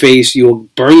flat on your face, you will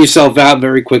burn yourself out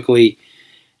very quickly,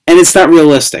 and it's not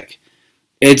realistic.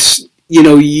 It's,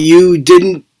 you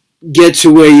didn't get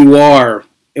to where you are.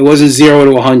 It wasn't 0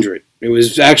 to 100. It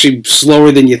was actually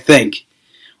slower than you think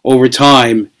over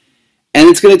time. And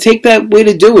it's going to take that way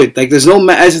to do it. Like, there's no,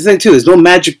 as the thing too, there's no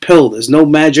magic pill. There's no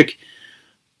magic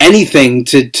anything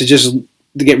to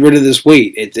get rid of this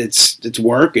weight. It's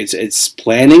work. It's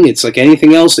planning. It's like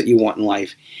anything else that you want in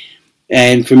life.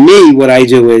 And for me, what I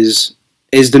do is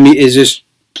just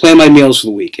plan my meals for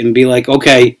the week and be like,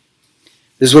 okay,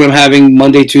 This is what I'm having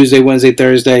Monday, Tuesday, Wednesday,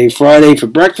 Thursday, Friday for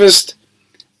breakfast.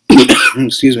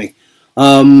 Excuse me.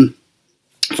 For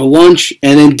lunch.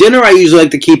 And then dinner, I usually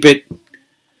like to keep it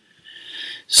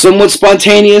somewhat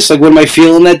spontaneous. Like, what am I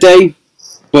feeling that day?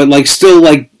 But, like, still,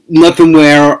 like, nothing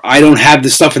where I don't have the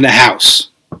stuff in the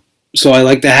house. So I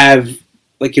like to have,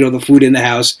 like, the food in the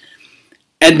house.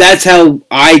 And that's how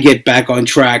I get back on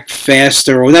track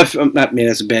faster. Or not,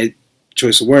 that's a bad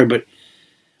choice of word, but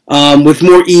with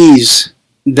more ease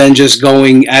than just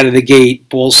going out of the gate,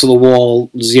 balls to the wall,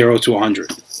 0 to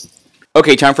 100.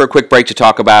 Okay, time for a quick break to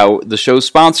talk about the show's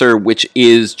sponsor, which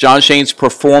is John Shane's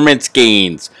Performance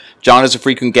Gains. John is a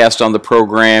frequent guest on the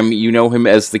program. You know him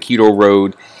as the Keto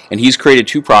Road, and he's created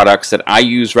 2 products that I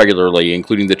use regularly,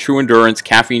 including the True Endurance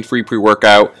caffeine-free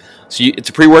pre-workout. So it's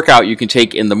a pre-workout you can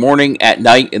take in the morning, at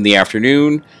night, in the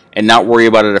afternoon, and not worry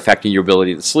about it affecting your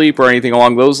ability to sleep or anything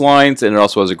along those lines. And it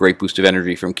also has a great boost of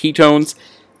energy from ketones.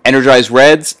 Energized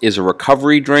Reds is a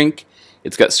recovery drink.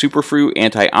 It's got superfruit,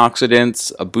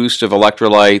 antioxidants, a boost of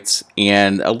electrolytes,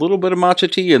 and a little bit of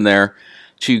matcha tea in there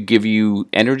to give you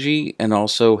energy and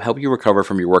also help you recover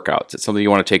from your workouts. It's something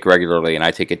you want to take regularly, and I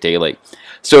take it daily.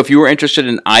 So if you are interested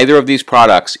in either of these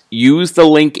products, use the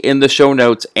link in the show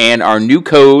notes and our new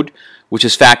code, which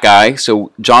is Fat Guy.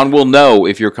 So John will know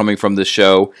if you're coming from this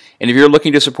show. And if you're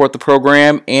looking to support the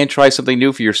program and try something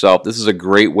new for yourself, this is a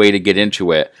great way to get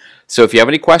into it. So if you have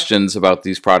any questions about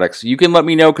these products, you can let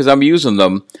me know because I'm using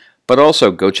them. But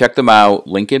also, go check them out.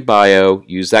 Link in bio.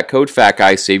 Use that code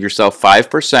FATGUY. Save yourself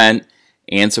 5%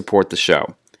 and support the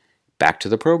show. Back to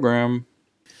the program.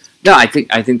 No, I think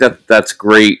that's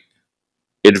great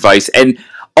advice. And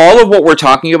all of what we're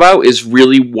talking about is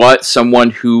really what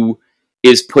someone who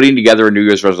is putting together a New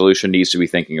Year's resolution needs to be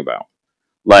thinking about.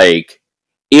 Like,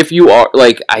 if you are,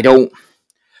 like, I don't...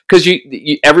 Because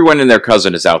everyone and their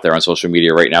cousin is out there on social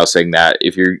media right now saying that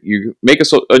if you make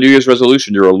a New Year's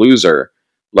resolution, you're a loser.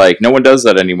 Like, no one does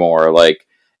that anymore. Like,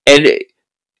 and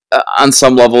on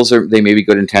some levels, they may be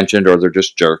good intentioned or they're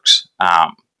just jerks.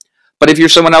 But if you're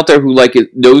someone out there who like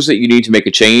knows that you need to make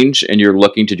a change and you're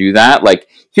looking to do that, like,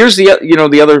 here's the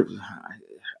other.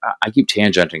 I keep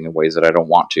tangenting in ways that I don't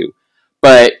want to,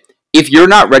 but if you're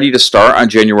not ready to start on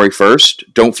January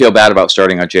 1st, don't feel bad about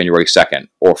starting on January 2nd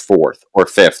or 4th or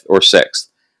 5th or 6th.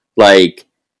 Like,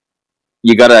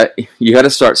 you gotta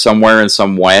start somewhere and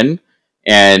some when,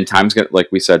 and like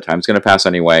we said, time's gonna pass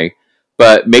anyway.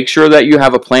 But make sure that you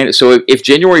have a plan. So if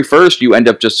January 1st you end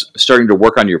up just starting to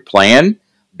work on your plan,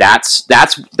 that's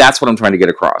what I'm trying to get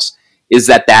across. Is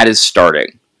that is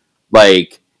starting.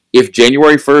 Like, if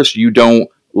January 1st you don't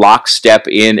lockstep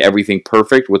in everything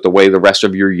perfect with the way the rest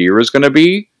of your year is going to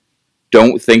be,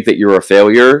 don't think that you're a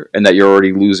failure and that you're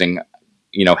already losing,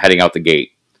 heading out the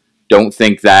gate. Don't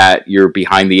think that you're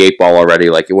behind the 8 ball already.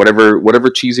 Like, whatever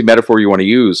cheesy metaphor you want to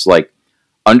use, like,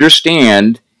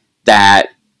 understand that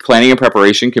planning and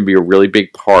preparation can be a really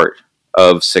big part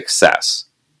of success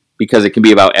because it can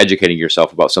be about educating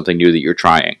yourself about something new that you're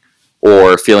trying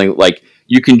or feeling like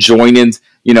you can join in.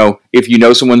 If you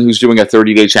know someone who's doing a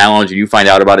 30-day challenge and you find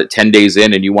out about it 10 days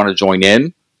in and you want to join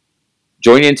in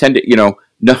 10 days,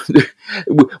 no,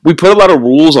 we put a lot of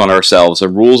rules on ourselves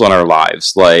and rules on our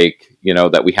lives, like,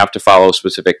 that we have to follow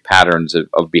specific patterns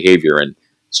of behavior. And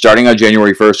starting on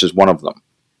January 1st is one of them.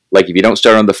 Like, if you don't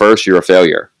start on the 1st, you're a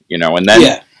failure, and then,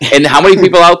 yeah. And how many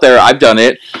people out there, I've done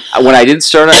it, when I didn't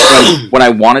start when I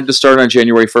wanted to start on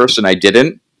January 1st and I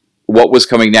didn't, what was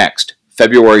coming next?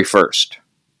 February 1st.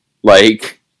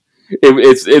 Like,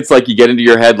 it's like you get into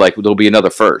your head like there'll be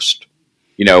another first.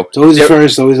 It's always the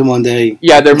first, always a Monday.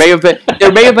 Yeah, there may have been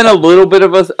a little bit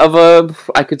of a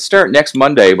I could start next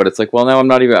Monday, but it's like, well, now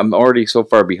I'm already so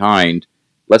far behind.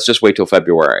 Let's just wait till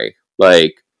February.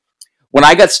 Like, when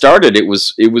I got started, it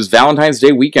was Valentine's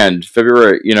Day weekend,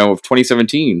 February, of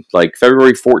 2017, like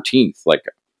February 14th. Like,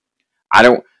 I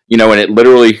don't, and it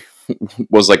literally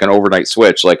was like an overnight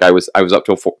switch. Like, I was up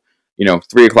till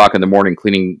 3 o'clock in the morning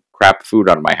cleaning crap food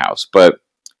out of my house, but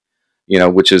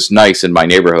which is nice in my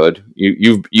neighborhood.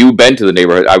 You've been to the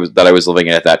neighborhood I was living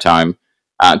in at that time.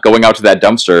 Going out to that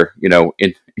dumpster,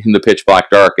 in the pitch black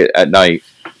dark at night,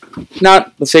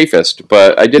 not the safest,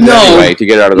 but I did it anyway to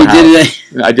get it out of the house.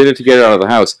 I did it to get it out of the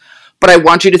house. But I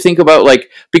want you to think about, like,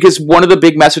 because one of the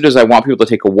big messages I want people to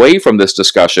take away from this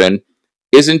discussion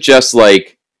isn't just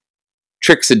like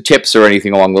tricks and tips or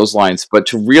anything along those lines, but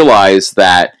to realize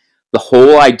that the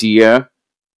whole idea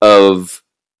of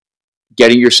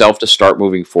getting yourself to start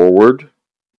moving forward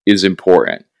is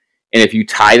important. And if you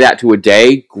tie that to a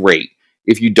day, great.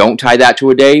 If you don't tie that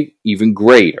to a day, even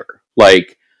greater.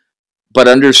 Like, but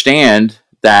understand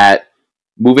that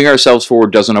moving ourselves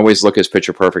forward doesn't always look as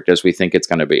picture perfect as we think it's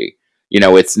going to be.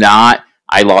 It's not,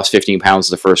 I lost 15 pounds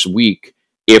the first week.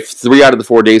 If 3 out of the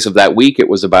 4 days of that week, it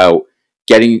was about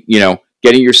getting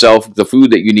yourself the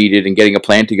food that you needed and getting a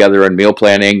plan together and meal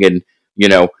planning and,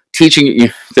 teaching,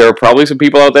 there are probably some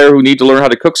people out there who need to learn how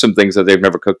to cook some things that they've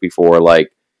never cooked before.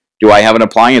 Like, do I have an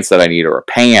appliance that I need, or a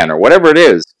pan, or whatever it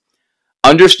is?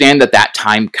 Understand that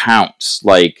time counts.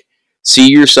 Like,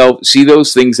 see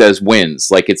those things as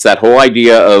wins. Like, it's that whole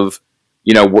idea of,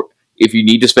 if you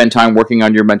need to spend time working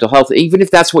on your mental health, even if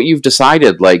that's what you've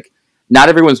decided, like, not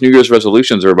everyone's New Year's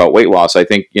resolutions are about weight loss. I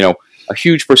think, a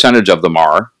huge percentage of them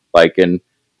are, like, and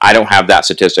I don't have that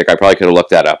statistic. I probably could have looked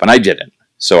that up, and I didn't.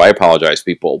 So I apologize,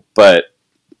 people. But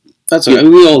that's okay.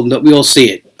 We all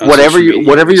see it.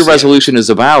 Whatever your resolution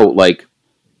is about, like,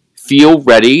 feel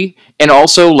ready. And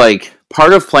also, like,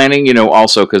 part of planning,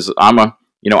 also, because I'm a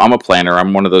planner.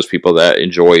 I'm one of those people that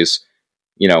enjoys,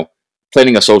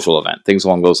 planning a social event, things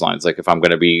along those lines. Like, if I'm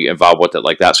going to be involved with it,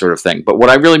 like that sort of thing. But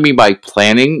what I really mean by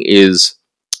planning is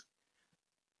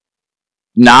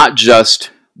not just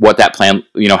what that plan,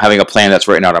 having a plan that's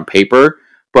written out on paper,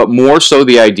 but more so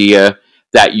the idea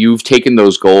that you've taken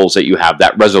those goals that you have,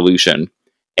 that resolution,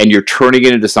 and you're turning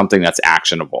it into something that's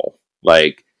actionable.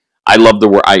 Like, I love the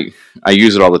word, I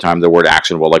use it all the time, the word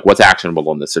actionable. Like, what's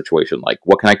actionable in this situation? Like,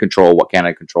 what can I control? What can't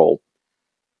I control?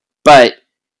 But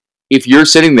if you're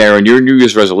sitting there and your New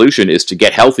Year's resolution is to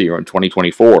get healthier in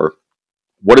 2024,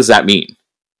 what does that mean?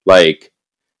 Like,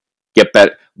 get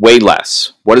better, weigh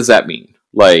less. What does that mean?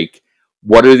 Like,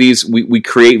 what are these? We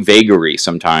create vagary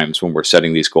sometimes when we're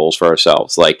setting these goals for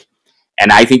ourselves. Like,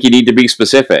 and I think you need to be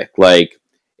specific. Like,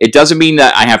 it doesn't mean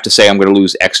that I have to say I'm going to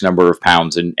lose X number of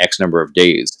pounds in X number of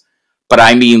days. But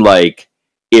I mean, like,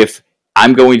 if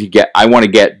I'm going to I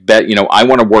want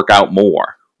to work out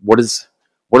more. What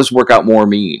does work out more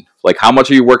mean? Like, how much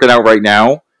are you working out right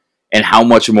now? And how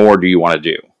much more do you want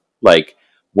to do? Like,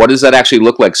 what does that actually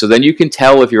look like? So then you can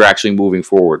tell if you're actually moving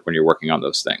forward when you're working on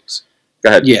those things. Go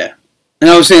ahead. Yeah. And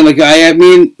I was saying, like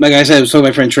I said, I was talking to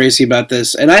my friend Tracy about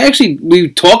this, and we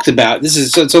talked about this.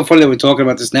 Is so funny that we're talking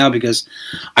about this now because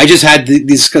I just had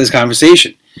this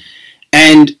conversation,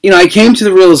 and I came to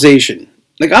the realization,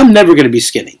 like, I'm never going to be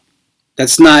skinny.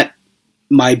 That's not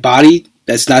my body.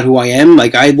 That's not who I am.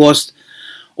 Like, I lost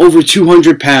over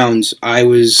 200 pounds. I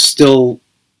was still,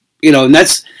 and I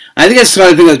think that's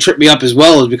the thing that tripped me up as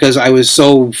well, is because I was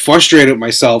so frustrated with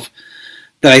myself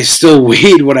that I still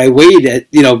weighed what I weighed at,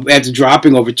 after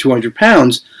dropping over 200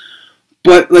 pounds.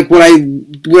 But, like, what I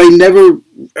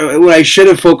should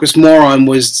have focused more on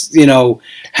was,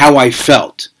 how I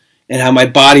felt and how my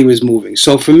body was moving.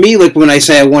 So for me, like, when I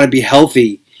say I want to be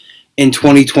healthy in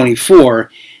 2024,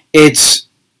 it's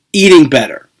eating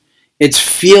better. It's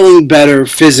feeling better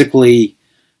physically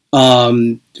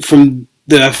from the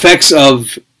effects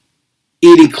of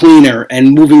eating cleaner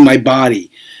and moving my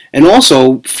body. And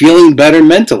also feeling better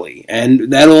mentally, and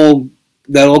that all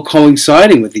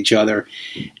coinciding with each other.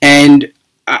 And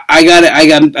I'm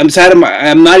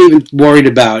not even worried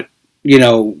about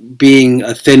being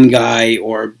a thin guy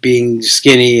or being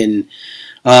skinny. And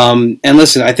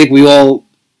listen, I think we've all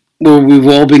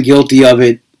been guilty of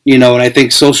it, and I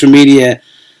think social media,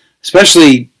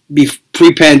 especially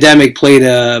pre-pandemic, played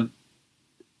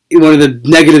one of the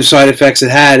negative side effects it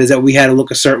had is that we had to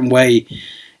look a certain way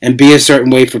and be a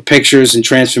certain way for pictures and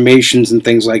transformations and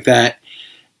things like that.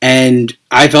 And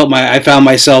I found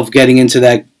myself getting into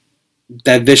that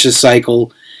vicious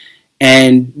cycle.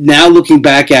 And now looking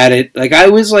back at it, like, I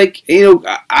was like,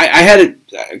 I had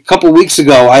a couple of weeks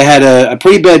ago, I had a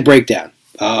pretty bad breakdown.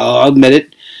 I'll admit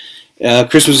it.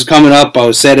 Christmas was coming up. I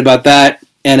was sad about that.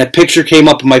 And a picture came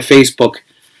up on my Facebook,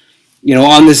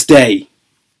 on this day.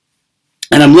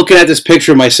 And I'm looking at this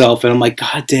picture of myself, and I'm like,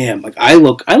 God damn, like, I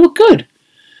look good.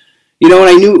 And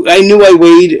I knew I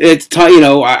weighed at the time,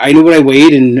 I knew what I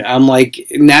weighed, and I'm like,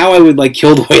 now I would, like,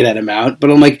 kill to weigh that amount.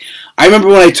 But I'm like, I remember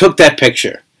when I took that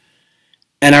picture,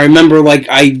 and I remember, like,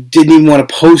 I didn't even want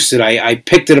to post it. I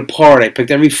picked it apart. I picked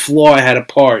every flaw I had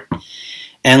apart.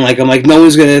 And, like, I'm like, no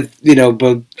one's going to,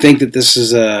 but think that this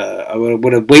is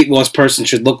what a weight loss person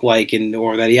should look like,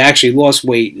 or that he actually lost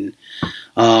weight.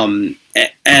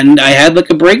 And I had, like,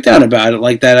 a breakdown about it,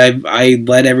 like that. I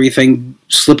let everything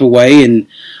slip away, and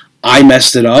I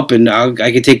messed it up, and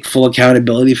I could take full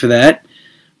accountability for that.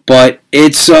 But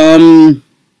it's,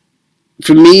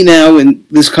 for me now in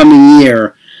this coming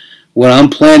year, what I'm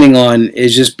planning on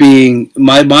is just being,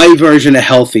 my version of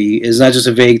healthy is not just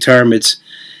a vague term. It's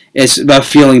about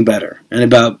feeling better and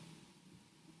about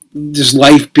just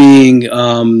life being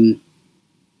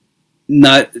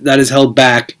not as held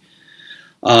back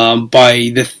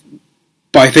by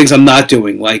things I'm not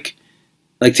doing, like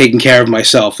like taking care of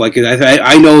myself. Like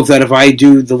I know that if I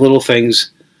do the little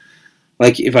things,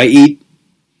 like if I eat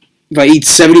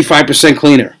 75%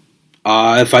 cleaner,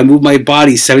 if I move my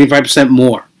body 75%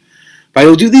 more, if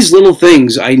I do these little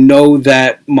things, I know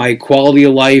that my quality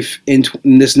of life in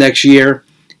this next year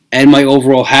and my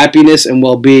overall happiness and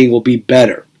well-being will be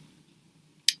better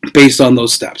based on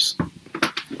those steps.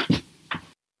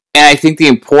 And I think the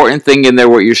important thing in there,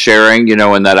 what you're sharing,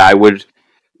 and that I would,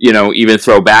 even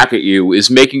throw back at you, is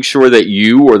making sure that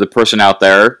you or the person out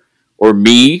there or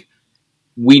me,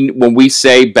 when we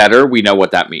say better, we know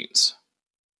what that means.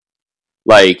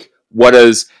 Like,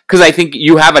 because I think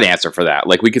you have an answer for that.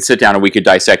 Like, we could sit down and we could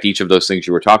dissect each of those things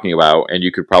you were talking about, and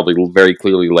you could probably very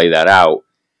clearly lay that out.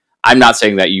 I'm not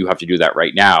saying that you have to do that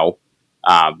right now,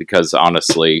 because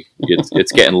honestly,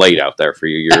 it's getting late out there for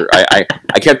you. I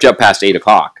kept you up past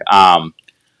 8:00.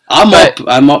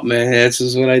 I'm up, man. This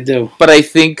is what I do. But I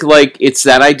think like it's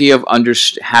that idea of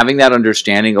having that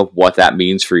understanding of what that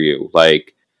means for you,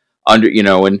 like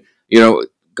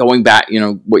going back,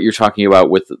 what you're talking about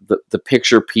with the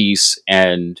picture piece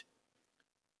and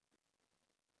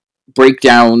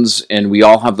breakdowns, and we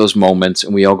all have those moments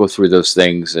and we all go through those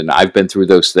things, and I've been through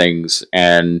those things,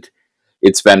 and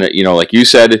it's been, like you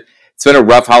said, it's been a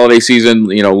rough holiday season,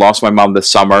 lost my mom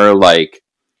this summer,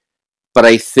 but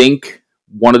I think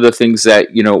one of the things that,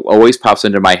 always pops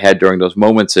into my head during those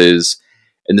moments is,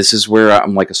 and this is where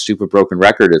I'm like a stupid broken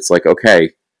record, it's like,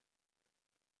 okay,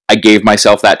 I gave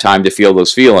myself that time to feel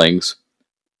those feelings.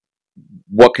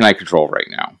 What can I control right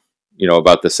now,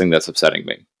 about this thing that's upsetting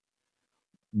me?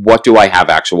 What do I have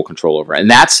actual control over? And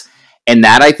that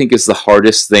I think is the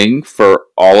hardest thing for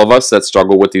all of us that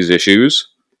struggle with these issues,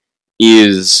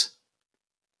 is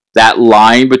that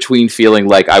line between feeling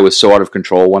like I was so out of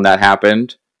control when that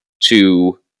happened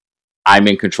to I'm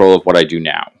in control of what I do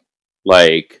now.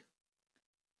 Like,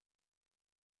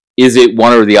 is it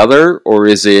one or the other, or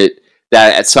is it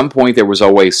that at some point there was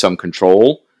always some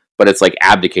control, but it's like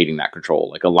abdicating that control,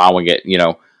 like allowing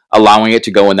it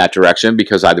to go in that direction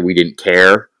because either we didn't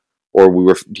care or we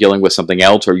were dealing with something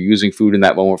else or using food in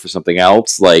that moment for something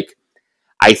else. Like,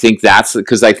 I think that's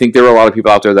because I think there are a lot of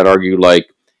people out there that argue, like,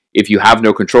 if you have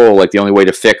no control, like the only way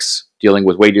to fix dealing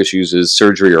with weight issues is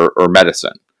surgery or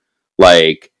medicine.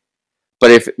 Like,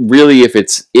 but if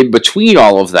it's in between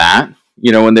all of that,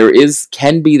 and there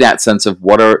can be that sense of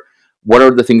what are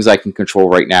the things I can control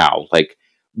right now? Like,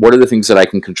 what are the things that I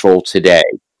can control today?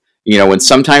 And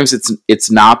sometimes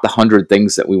it's not the 100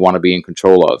 things that we want to be in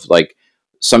control of. Like,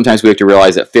 sometimes we have to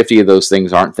realize that 50 of those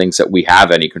things aren't things that we have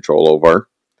any control over.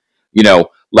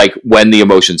 Like when the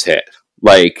emotions hit,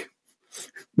 like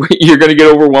you're going to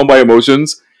get overwhelmed by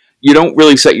emotions. You don't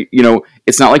really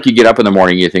it's not like you get up in the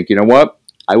morning and you think, you know what?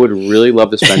 I would really love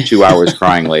to spend 2 hours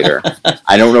crying later.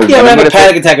 I don't know. Yeah, I'm having a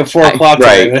panic attack at 4 o'clock.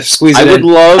 Right. Squeeze it I would in.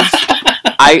 love.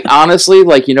 I honestly,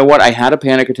 like, you know what? I had a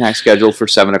panic attack scheduled for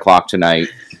 7:00 tonight,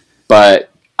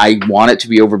 but I want it to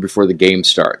be over before the game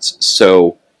starts.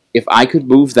 So if I could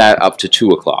move that up to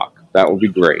 2:00, that would be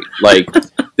great. Like,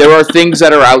 there are things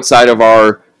that are outside of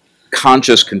our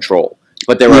conscious control,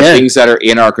 but there are things that are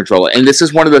in our control. And this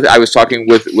is one of the. I was talking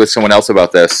with someone else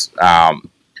about this.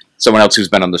 Someone else who's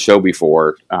been on the show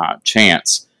before,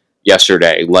 Chance,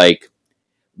 yesterday. Like,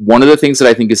 one of the things that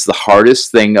I think is the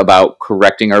hardest thing about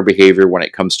correcting our behavior when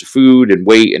it comes to food and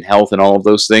weight and health and all of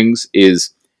those things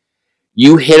is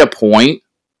you hit a point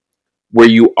where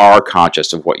you are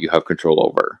conscious of what you have control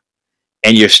over,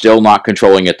 and you're still not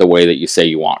controlling it the way that you say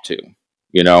you want to.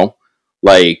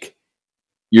 Like,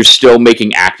 you're still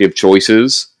making active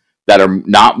choices that are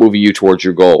not moving you towards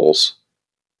your goals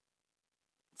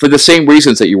for the same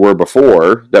reasons that you were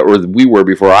before, we were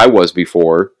before I was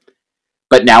before,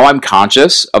 but now I'm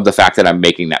conscious of the fact that I'm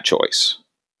making that choice.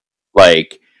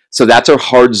 Like, so that's a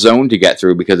hard zone to get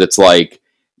through, because it's like,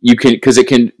 because it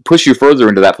can push you further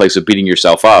into that place of beating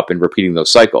yourself up and repeating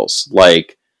those cycles.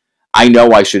 Like, I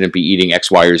know I shouldn't be eating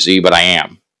X, Y, or Z, but I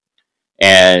am.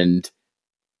 And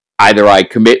either I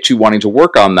commit to wanting to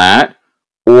work on that,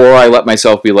 or I let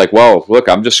myself be like, well, look,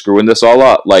 I'm just screwing this all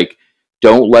up. Like,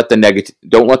 don't let the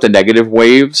negative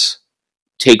waves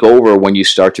take over when you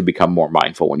start to become more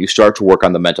mindful, when you start to work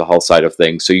on the mental health side of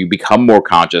things, so you become more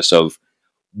conscious of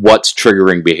what's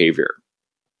triggering behavior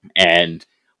and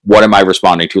what am I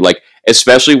responding to. Like,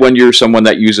 especially when you're someone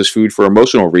that uses food for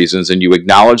emotional reasons, and you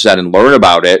acknowledge that and learn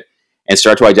about it and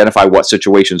start to identify what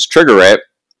situations trigger it,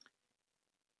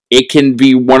 it can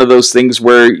be one of those things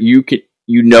where you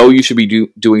should be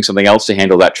doing something else to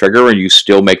handle that trigger, and you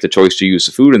still make the choice to use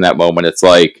the food in that moment. It's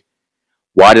like,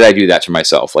 why did I do that to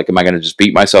myself? Like, am I going to just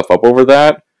beat myself up over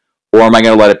that? Or am I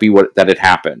going to let it be that it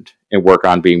happened and work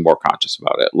on being more conscious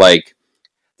about it? Like,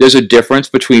 there's a difference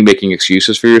between making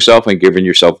excuses for yourself and giving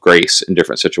yourself grace in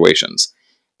different situations.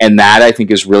 And that I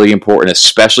think is really important,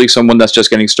 especially someone that's just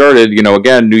getting started.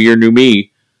 Again, new year, new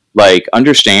me. Like,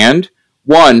 understand,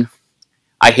 one,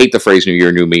 I hate the phrase new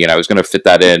year, new me, and I was going to fit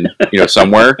that in,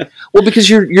 somewhere. Well, because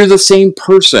you're the same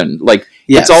person. Like,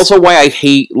 yes. It's also why I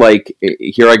hate, like,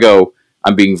 here I go,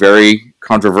 I'm being very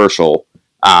controversial.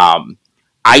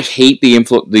 I hate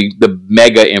the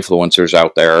mega influencers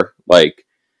out there, like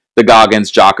the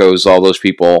Goggins, Jockos, all those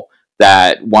people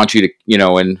that want you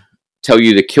to, and tell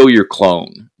you to kill your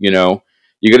clone. You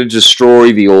got to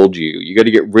destroy the old you. You got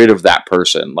to get rid of that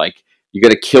person. Like, you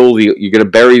got to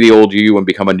bury the old you and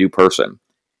become a new person.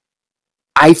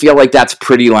 I feel like that's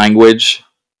pretty language,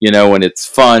 and it's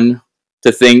fun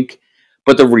to think.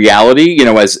 But the reality,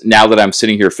 as now that I'm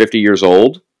sitting here 50 years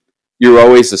old, you're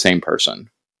always the same person.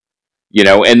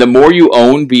 And the more you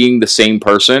own being the same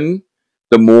person,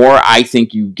 the more I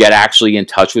think you get actually in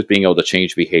touch with being able to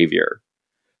change behavior,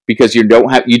 because you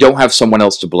don't have someone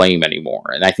else to blame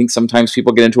anymore. And I think sometimes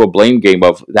people get into a blame game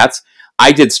of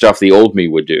I did stuff the old me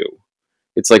would do.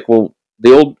 It's like, well,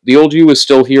 the old you is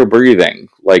still here breathing.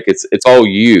 Like, it's all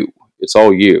you. It's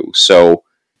all you. So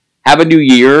have a new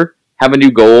year, have a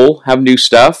new goal, have new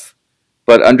stuff.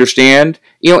 But understand,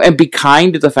 and be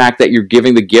kind to the fact that you're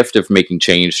giving the gift of making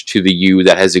change to the you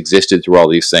that has existed through all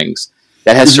these things,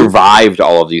 that has survived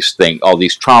all of these things, all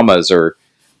these traumas, or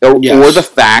the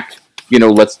fact,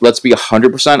 let's be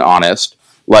 100% honest.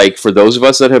 Like, for those of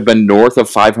us that have been north of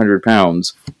 500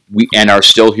 pounds, and are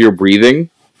still here breathing,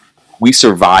 we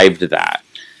survived that.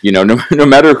 No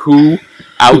matter who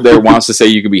out there wants to say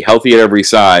you can be healthy at every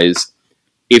size,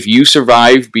 if you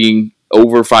survive being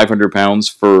over 500 pounds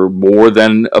for more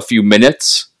than a few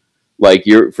minutes, like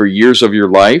for years of your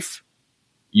life,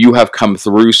 you have come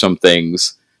through some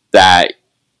things that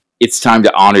it's time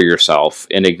to honor yourself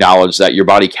and acknowledge that your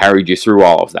body carried you through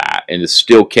all of that and is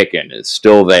still kicking, is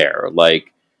still there.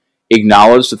 Like,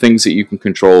 acknowledge the things that you can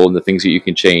control and the things that you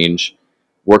can change.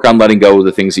 Work on letting go of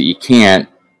the things that you can't,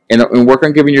 and work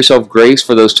on giving yourself grace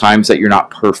for those times that you're not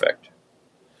perfect.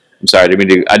 I'm sorry, I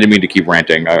didn't mean to keep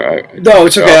ranting. No,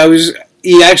 it's okay.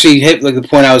 You actually hit like the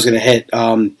point I was going to hit.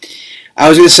 I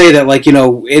was going to say that, like,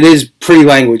 it is pretty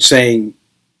language saying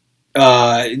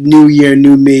new year,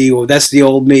 new me, or that's the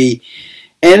old me.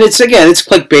 And it's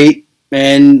clickbait.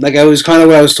 And like, I was kind of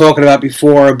what I was talking about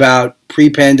before about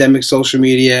pre-pandemic social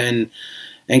media and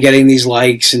getting these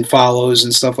likes and follows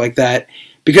and stuff like that.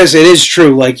 Because it is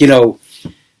true, like,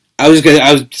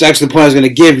 it's actually the point I was going to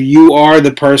give. You are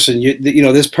the person,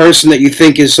 this person that you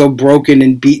think is so broken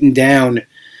and beaten down.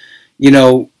 They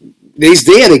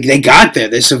got there.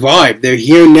 They survived. They're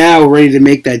here now, ready to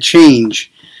make that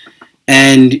change.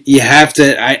 And you have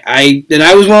to. I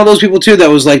was one of those people too that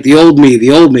was like the old me.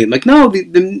 I'm like, no,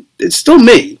 it's still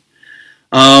me.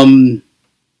 I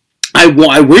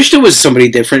wished it was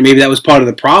somebody different. Maybe that was part of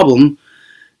the problem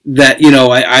that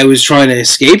I was trying to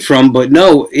escape from. But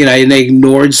no, and I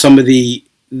ignored some of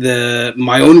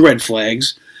my own red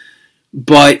flags.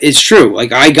 But it's true.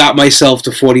 Like, I got myself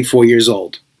to 44 years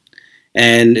old.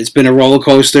 And it's been a roller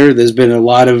coaster. There's been a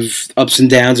lot of ups and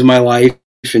downs in my life,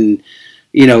 and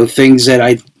things that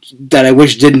I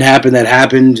wish didn't happen that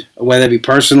happened, whether it be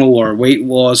personal or weight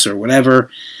loss or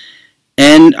whatever.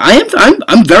 And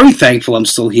I'm very thankful I'm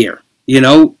still here.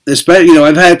 Especially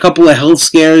I've had a couple of health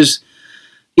scares,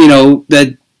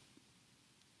 that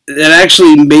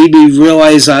actually made me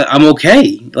realize I'm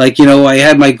okay. Like, I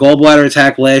had my gallbladder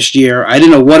attack last year. I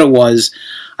didn't know what it was.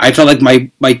 I felt like my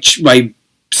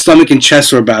stomach and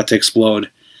chest were about to explode.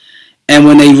 And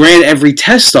when they ran every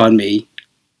test on me,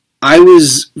 I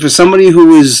was, for somebody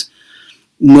who was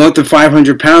north of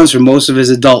 500 pounds for most of his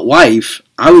adult life,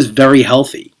 I was very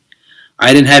healthy.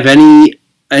 I didn't have any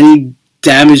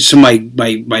damage to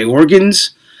my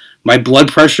organs. My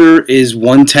blood pressure is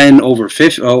 110 over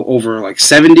 50, over like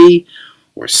 70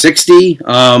 or 60.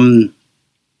 I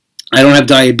don't have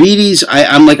diabetes.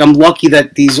 I'm lucky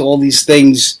that all these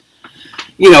things,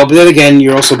 but then again,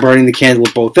 you're also burning the candle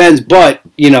at both ends. But,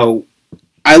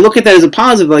 I look at that as a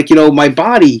positive. Like, my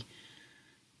body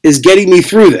is getting me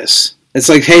through this. It's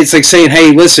like saying,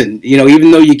 hey, listen, even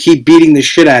though you keep beating the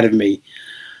shit out of me,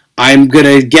 I'm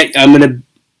gonna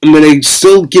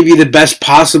still give you the best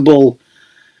possible,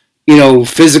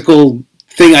 physical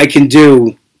thing I can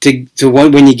do to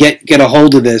when you get a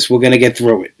hold of this, we're gonna get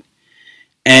through it.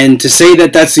 And to say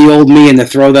that that's the old me and to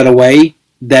throw that away,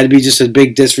 that'd be just a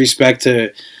big disrespect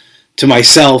to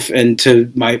myself and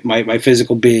to my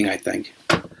physical being, I think.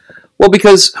 Well,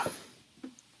 because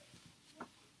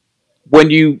when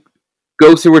you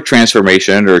go through a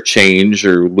transformation or change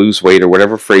or lose weight or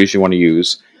whatever phrase you want to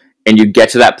use, and you get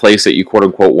to that place that you quote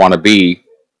unquote want to be,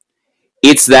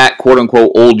 it's that quote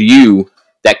unquote old you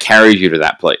that carries you to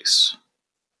that place.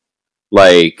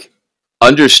 Like,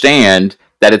 understand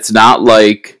that it's not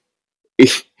like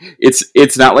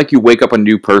it's not like you wake up a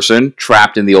new person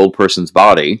trapped in the old person's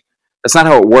body. That's not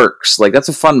how it works. Like, that's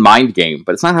a fun mind game,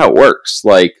 but it's not how it works.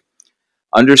 Like,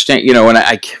 understand,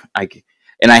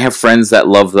 and I have friends that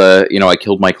love the, I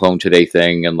killed my clone today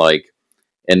thing, and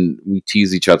we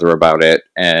tease each other about it.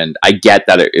 And I get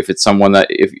that if it's someone that,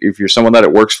 if you're someone that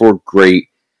it works for, great.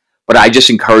 But I just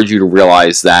encourage you to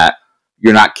realize that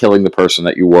you're not killing the person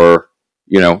that you were,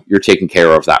 you're taking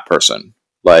care of that person.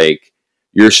 Like,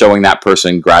 you're showing that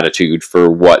person gratitude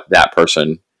for what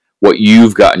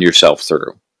you've gotten yourself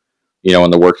through,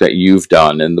 and the work that you've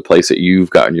done and the place that you've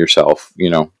gotten yourself,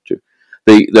 to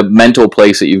the mental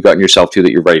place that you've gotten yourself to,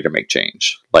 that you're ready to make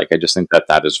change. Like, I just think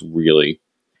that is really,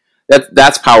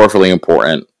 that's powerfully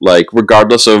important. Like,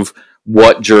 regardless of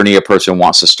what journey a person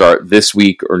wants to start this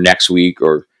week or next week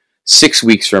or 6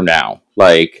 weeks from now,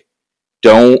 like,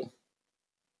 don't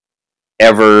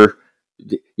ever,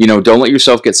 don't let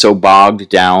yourself get so bogged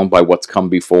down by what's come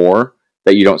before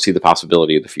that you don't see the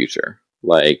possibility of the future.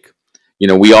 Like,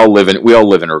 we all live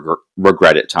in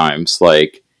regret at times,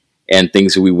 like, and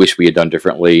things that we wish we had done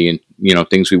differently, and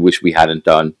things we wish we hadn't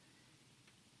done.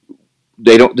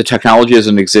 The technology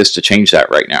doesn't exist to change that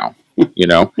right now,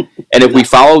 And if we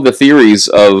follow the theories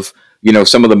of,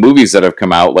 some of the movies that have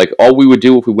come out, like, all we would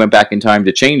do if we went back in time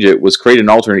to change it was create an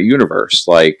alternate universe,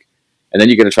 like, and then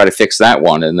you're going to try to fix that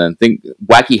one, and then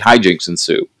wacky hijinks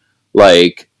ensue.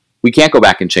 Like, we can't go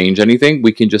back and change anything.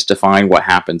 We can just define what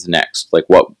happens next, like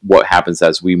what happens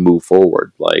as we move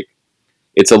forward. Like,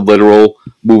 it's a literal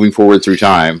moving forward through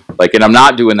time. Like, and I'm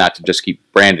not doing that to just keep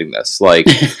branding this. Like,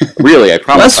 really, I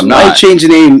promise I'm not. I changed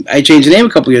the name a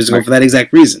couple years ago for that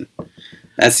exact reason.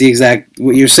 That's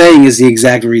what you're saying is the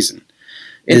exact reason.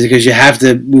 Is because you have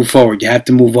to move forward. You have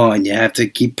to move on. You have to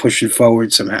keep pushing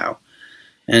forward somehow.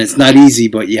 And it's not easy,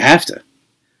 but you have to.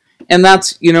 And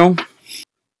that's, I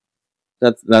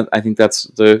think that's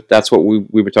what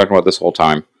we've been talking about this whole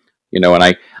time. And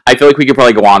I feel like we could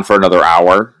probably go on for another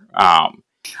hour.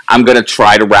 I'm going to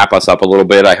try to wrap us up a little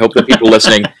bit. I hope that people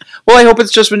listening, I hope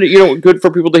it's just been, good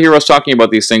for people to hear us talking about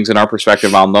these things and our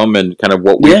perspective on them and kind of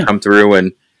what we've come through.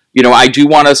 And, I do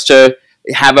want us to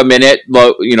have a minute,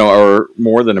 or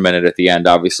more than a minute at the end,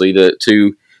 obviously,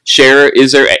 to share.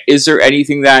 Is there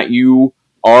anything that you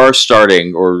are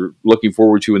starting or looking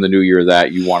forward to in the new year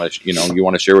that you want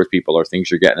to share with people, or things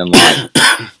you're getting in line?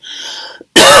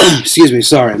 Excuse me,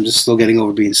 sorry, I'm just still getting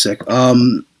over being sick.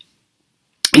 I've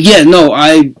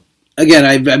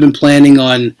been planning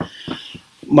on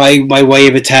my way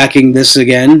of attacking this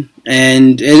again,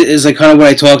 and it is like kind of what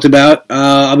I talked about.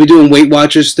 I'll be doing Weight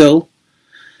Watchers still.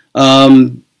 A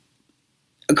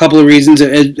couple of reasons.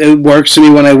 It works for me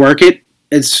when I work it.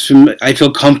 I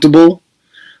feel comfortable.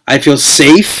 I feel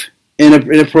safe in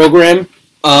a program.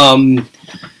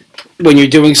 When you're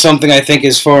doing something, I think,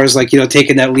 as far as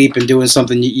taking that leap and doing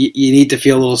something, you need to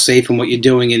feel a little safe in what you're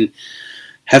doing and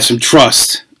have some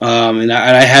trust. And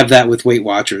I have that with Weight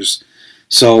Watchers.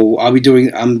 So I'm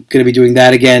going to be doing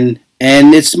that again.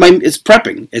 And it's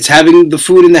prepping. It's having the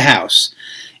food in the house.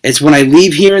 It's when I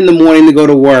leave here in the morning to go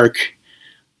to work,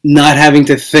 not having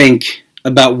to think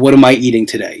about what am I eating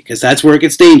today, because that's where it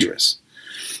gets dangerous.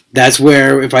 That's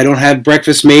where if I don't have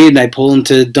breakfast made and I pull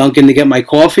into Dunkin' to get my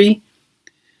coffee,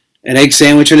 an egg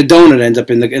sandwich and a donut ends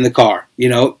up in the car,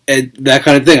 that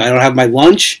kind of thing. I don't have my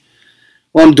lunch.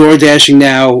 Well, I'm door dashing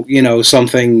now,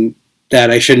 something that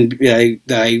I shouldn't,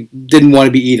 that I didn't want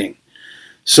to be eating.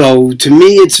 So to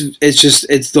me,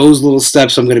 it's those little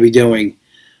steps I'm going to be doing,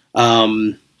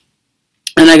 and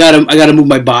I gotta move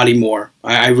my body more.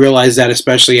 I realize that,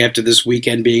 especially after this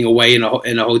weekend being away in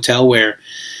a hotel where,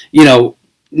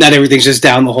 not everything's just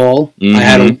down the hall.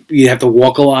 Mm-hmm. You have to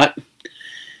walk a lot,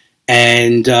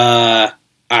 and I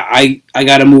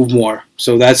gotta move more.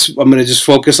 So I'm gonna just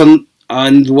focus on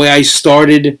the way I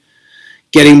started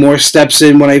getting more steps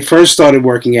in when I first started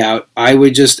working out. I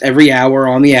would just every hour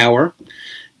on the hour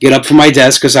get up from my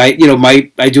desk, because I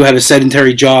do have a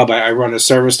sedentary job. I run a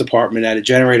service department at a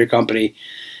generator company.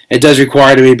 It does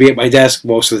require me to be at my desk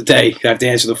most of the day. I have to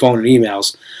answer the phone and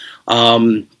emails.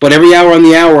 But every hour on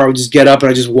the hour, I would just get up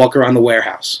and I just walk around the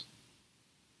warehouse.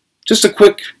 Just a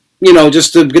quick,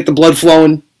 just to get the blood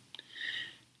flowing.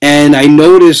 And I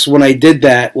noticed when I did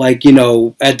that, at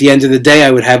the end of the day,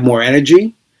 I would have more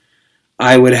energy.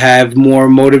 I would have more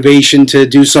motivation to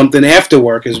do something after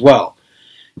work as well.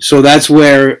 So that's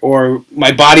where, or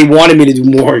my body wanted me to do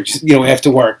more, after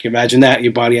work. Imagine that,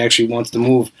 your body actually wants to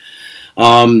move.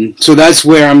 So that's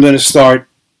where I'm going to start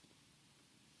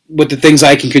with the things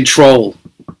I can control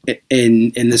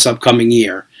in this upcoming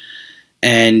year.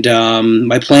 And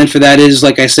my plan for that is,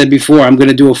 like I said before, I'm going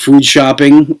to do a food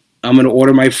shopping. I'm going to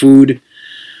order my food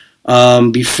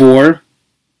before,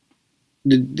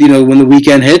 when the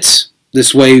weekend hits.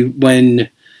 This way, when,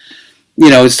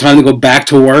 it's time to go back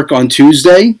to work on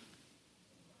Tuesday,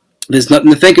 there's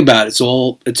nothing to think about. It's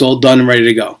all done and ready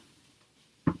to go.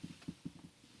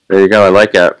 There you go. I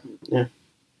like it. Yeah.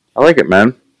 I like it,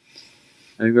 man.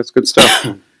 I think that's good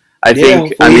stuff. I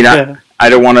think. I mean, I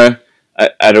don't want to.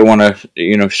 I don't want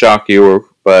to, shock you,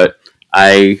 but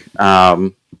I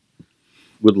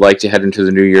would like to head into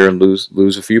the new year and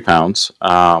lose a few pounds.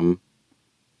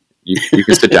 You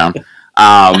can sit down.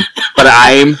 But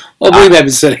I'm. I'll believe I've been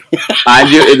sitting.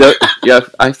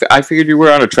 I figured you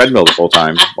were on a treadmill the whole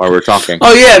time while we were talking.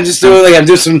 Oh yeah, I'm just doing I'm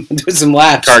doing some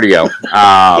laps. Cardio.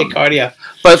 Cardio.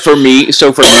 But for me,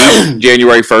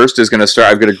 January 1st is going to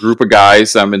start. I've got a group of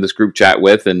guys I'm in this group chat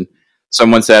with, and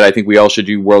someone said, I think we all should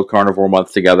do World Carnivore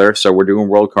Month together. So we're doing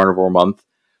World Carnivore Month,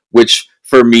 which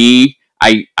for me,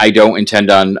 I don't intend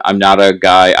on, I'm not a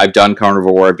guy, I've done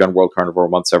carnivore, I've done World Carnivore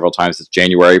Month several times. It's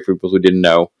January for people who didn't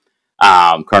know.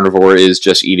 Carnivore is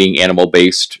just eating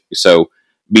animal-based. So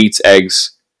meats,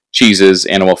 eggs, cheeses,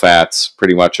 animal fats,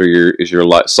 pretty much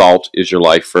salt is your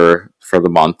life for the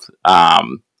month.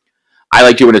 I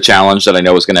like doing a challenge that I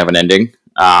know is going to have an ending,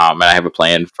 and I have a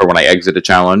plan for when I exit a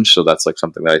challenge, so that's like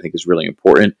something that I think is really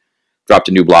important. Dropped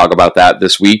a new blog about that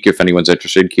this week, if anyone's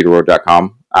interested,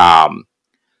 ketoroad.com,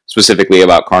 specifically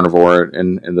about carnivore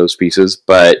and those pieces.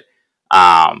 But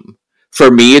for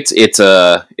me,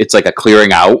 it's like a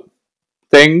clearing out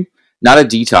thing, not a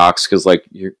detox, because like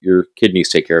your kidneys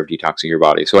take care of detoxing your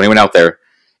body. So anyone out there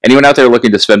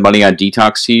looking to spend money on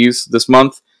detox teas this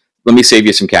month, let me save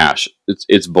you some cash.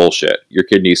 It's bullshit. Your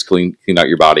kidneys clean out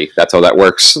your body. That's how that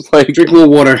works. Like, drink more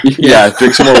water. Yeah,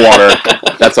 drink some more water.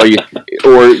 That's all you.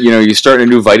 Or you start a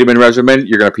new vitamin regimen,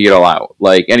 you're gonna pee it all out.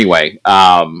 Like anyway.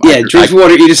 Drink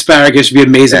water, eat asparagus. Should be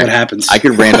amazing what happens. I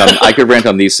could rant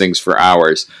on these things for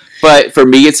hours. But for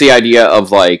me, it's the idea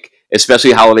of like,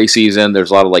 especially holiday season.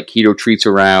 There's a lot of like keto treats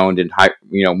around and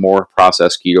more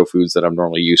processed keto foods that I'm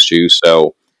normally used to.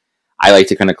 So I like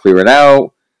to kind of clear it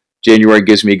out. January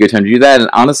gives me a good time to do that. And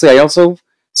honestly, I also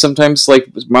sometimes, like,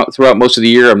 throughout most of the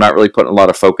year, I'm not really putting a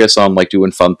lot of focus on, like,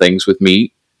 doing fun things with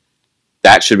meat.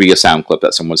 That should be a sound clip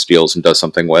that someone steals and does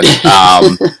something with.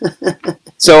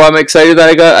 So I'm excited that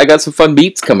I got some fun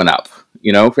meats coming up.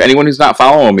 For anyone who's not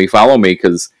following me, follow me,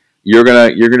 because you're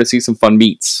gonna see some fun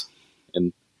meats.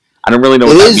 And I don't really know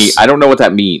what that means. I don't know what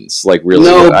that means. Like, really,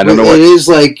 no, I don't know what it is.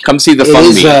 Like, come see the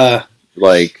fun meat.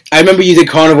 Like, I remember you did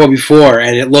carnivore before,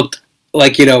 and it looked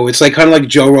like, it's like kind of like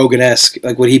Joe Rogan-esque,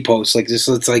 like what he posts. Like this,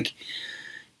 it's like,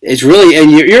 it's really,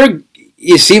 and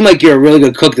you seem like you're a really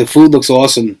good cook. The food looks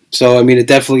awesome. So I mean, it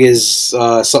definitely is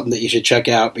something that you should check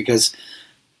out, because,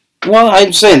 well,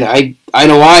 I'm saying I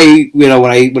know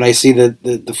when I see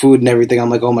the food and everything, I'm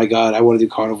like, oh my god, I want to do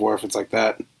carnivore if it's like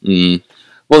that. Mm.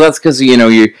 Well, that's because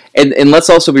and let's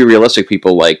also be realistic,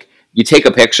 people. Like, you take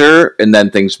a picture and then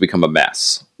things become a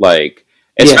mess. Like,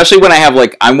 especially when I have,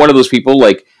 like, I'm one of those people,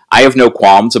 like, I have no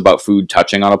qualms about food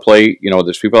touching on a plate.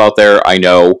 There's people out there, I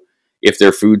know, if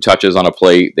their food touches on a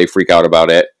plate, they freak out about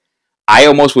it. I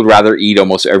almost would rather eat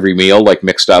almost every meal, like,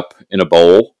 mixed up in a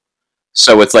bowl.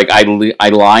 So it's like I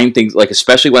line things, like,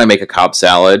 especially when I make a Cobb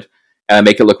salad, and I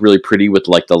make it look really pretty with,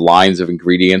 like, the lines of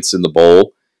ingredients in the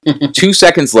bowl. 2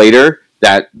 seconds later,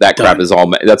 that crap is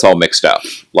that's all mixed up.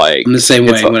 Like, I'm the same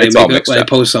way when I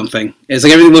post something. It's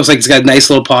like everything looks like it's got a nice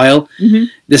little pile. Mm-hmm.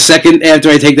 The second after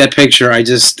I take that picture,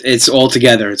 it's all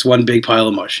together. It's one big pile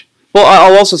of mush. Well,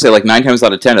 I'll also say, like, 9 times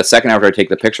out of 10, a second after I take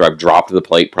the picture, I've dropped the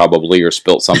plate probably, or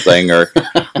spilt something, or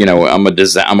I'm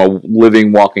a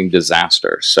living, walking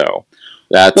disaster. So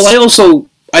that's. Well,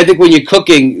 I think when you're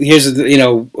cooking,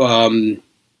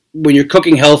 when you're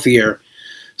cooking healthier,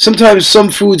 sometimes some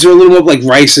foods are a little more, like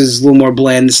rice is a little more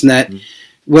bland, this and that. Mm.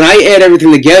 When I add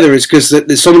everything together, it's because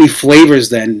there's so many flavors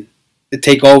then that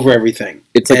take over everything.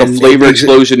 It's like a flavor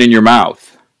explosion in your mouth.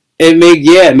 It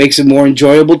makes it more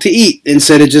enjoyable to eat,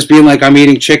 instead of just being like I'm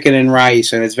eating chicken and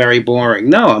rice and it's very boring.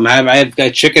 No, I've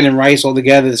got chicken and rice all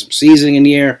together. There's some seasoning in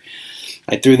here.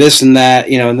 I threw this and that,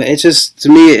 and it's just, to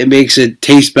me, it makes it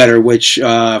taste better, which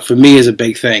for me is a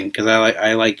big thing, because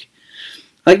I like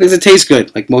things that taste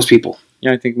good, like most people.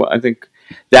 Yeah, I think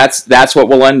that's what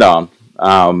we'll end on.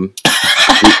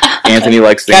 Anthony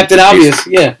likes things. Captain Obvious,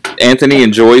 yeah. Anthony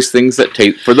enjoys things that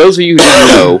taste. For those of you who don't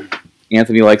know,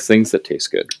 Anthony likes things that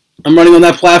taste good. I'm running on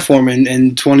that platform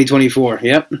in 2024.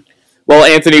 Yep. Well,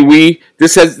 Anthony,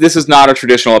 this is not a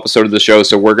traditional episode of the show,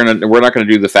 so we're not gonna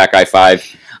do the Fat Guy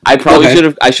 5.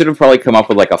 I should have probably come up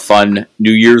with like a fun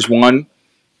New Year's one,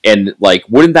 and like,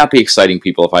 wouldn't that be exciting,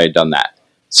 people, if I had done that?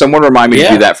 Someone remind me to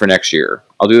do that for next year.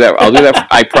 I'll do that.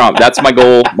 I promise. That's my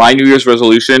goal. My New Year's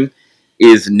resolution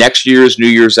is next year's New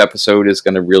Year's episode is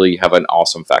going to really have an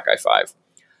awesome Fat Guy 5.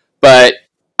 But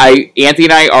Anthony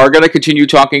and I are going to continue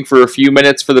talking for a few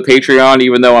minutes for the Patreon,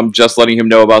 even though I'm just letting him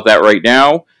know about that right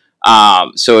now.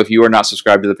 So if you are not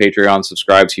subscribed to the Patreon,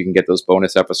 subscribe so you can get those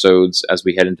bonus episodes as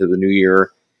we head into the new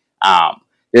year.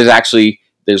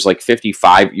 There's like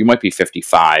 55. You might be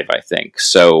 55, I think.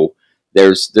 So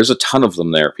there's a ton of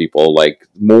them there, people. Like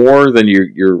more than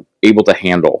you're able to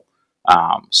handle.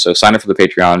 So sign up for the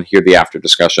Patreon. Hear the after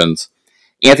discussions.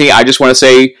 Anthony, I just want to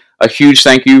say a huge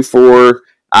thank you for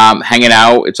hanging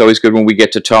out. It's always good when we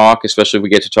get to talk, especially if we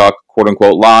get to talk quote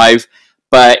unquote live.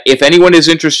 But if anyone is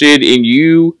interested in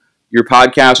your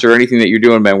podcast or anything that you're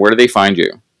doing, man, where do they find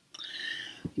you?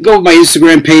 Go to my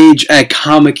Instagram page at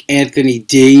Comic Anthony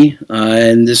D,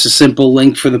 and this is a simple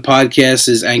link for the podcast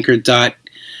is anchor.fm/KMF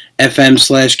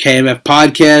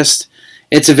podcast.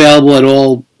 It's available at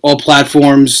all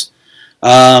platforms.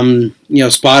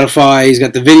 Spotify. He's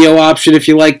got the video option if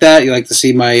you like that. You like to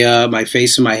see my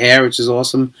face and my hair, which is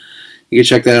awesome. You can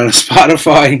check that out on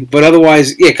Spotify. But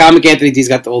otherwise, Comic Anthony D's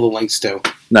got all the links too.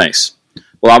 Nice.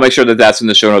 Well, I'll make sure that that's in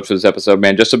the show notes for this episode,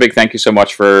 man. Just a big thank you so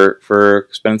much for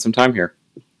spending some time here.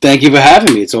 Thank you for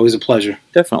having me. It's always a pleasure.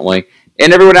 Definitely.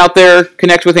 And everyone out there,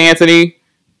 connect with Anthony.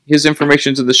 His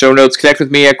information's in the show notes. Connect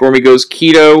with me at Gormy Goes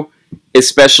Keto,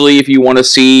 especially if you want to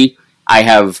see. I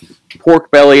have pork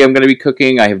belly I'm going to be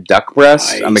cooking. I have duck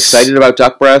breast. Nice. I'm excited about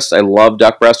duck breast. I love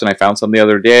duck breast, and I found some the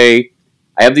other day.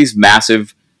 I have these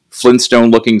massive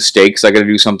Flintstone-looking steaks I got to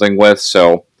do something with.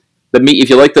 So the meat.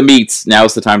 If you like the meats,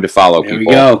 now's the time to follow people. There we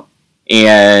go.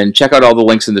 And check out all the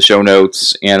links in the show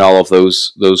notes and all of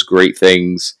those great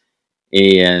things.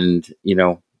 And,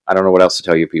 I don't know what else to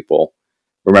tell you, people.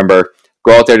 Remember,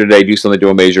 go out there today, do something to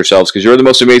amaze yourselves, because you're the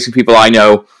most amazing people I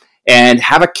know. And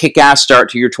have a kick-ass start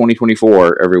to your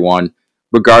 2024, everyone.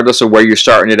 Regardless of where you're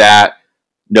starting it at,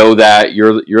 know that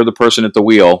you're the person at the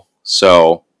wheel.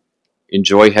 So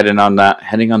enjoy heading on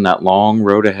that long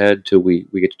road ahead till we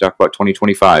get to talk about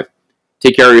 2025.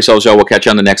 Take care of yourselves, y'all. We'll catch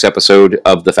you on the next episode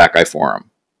of the Fat Guy Forum.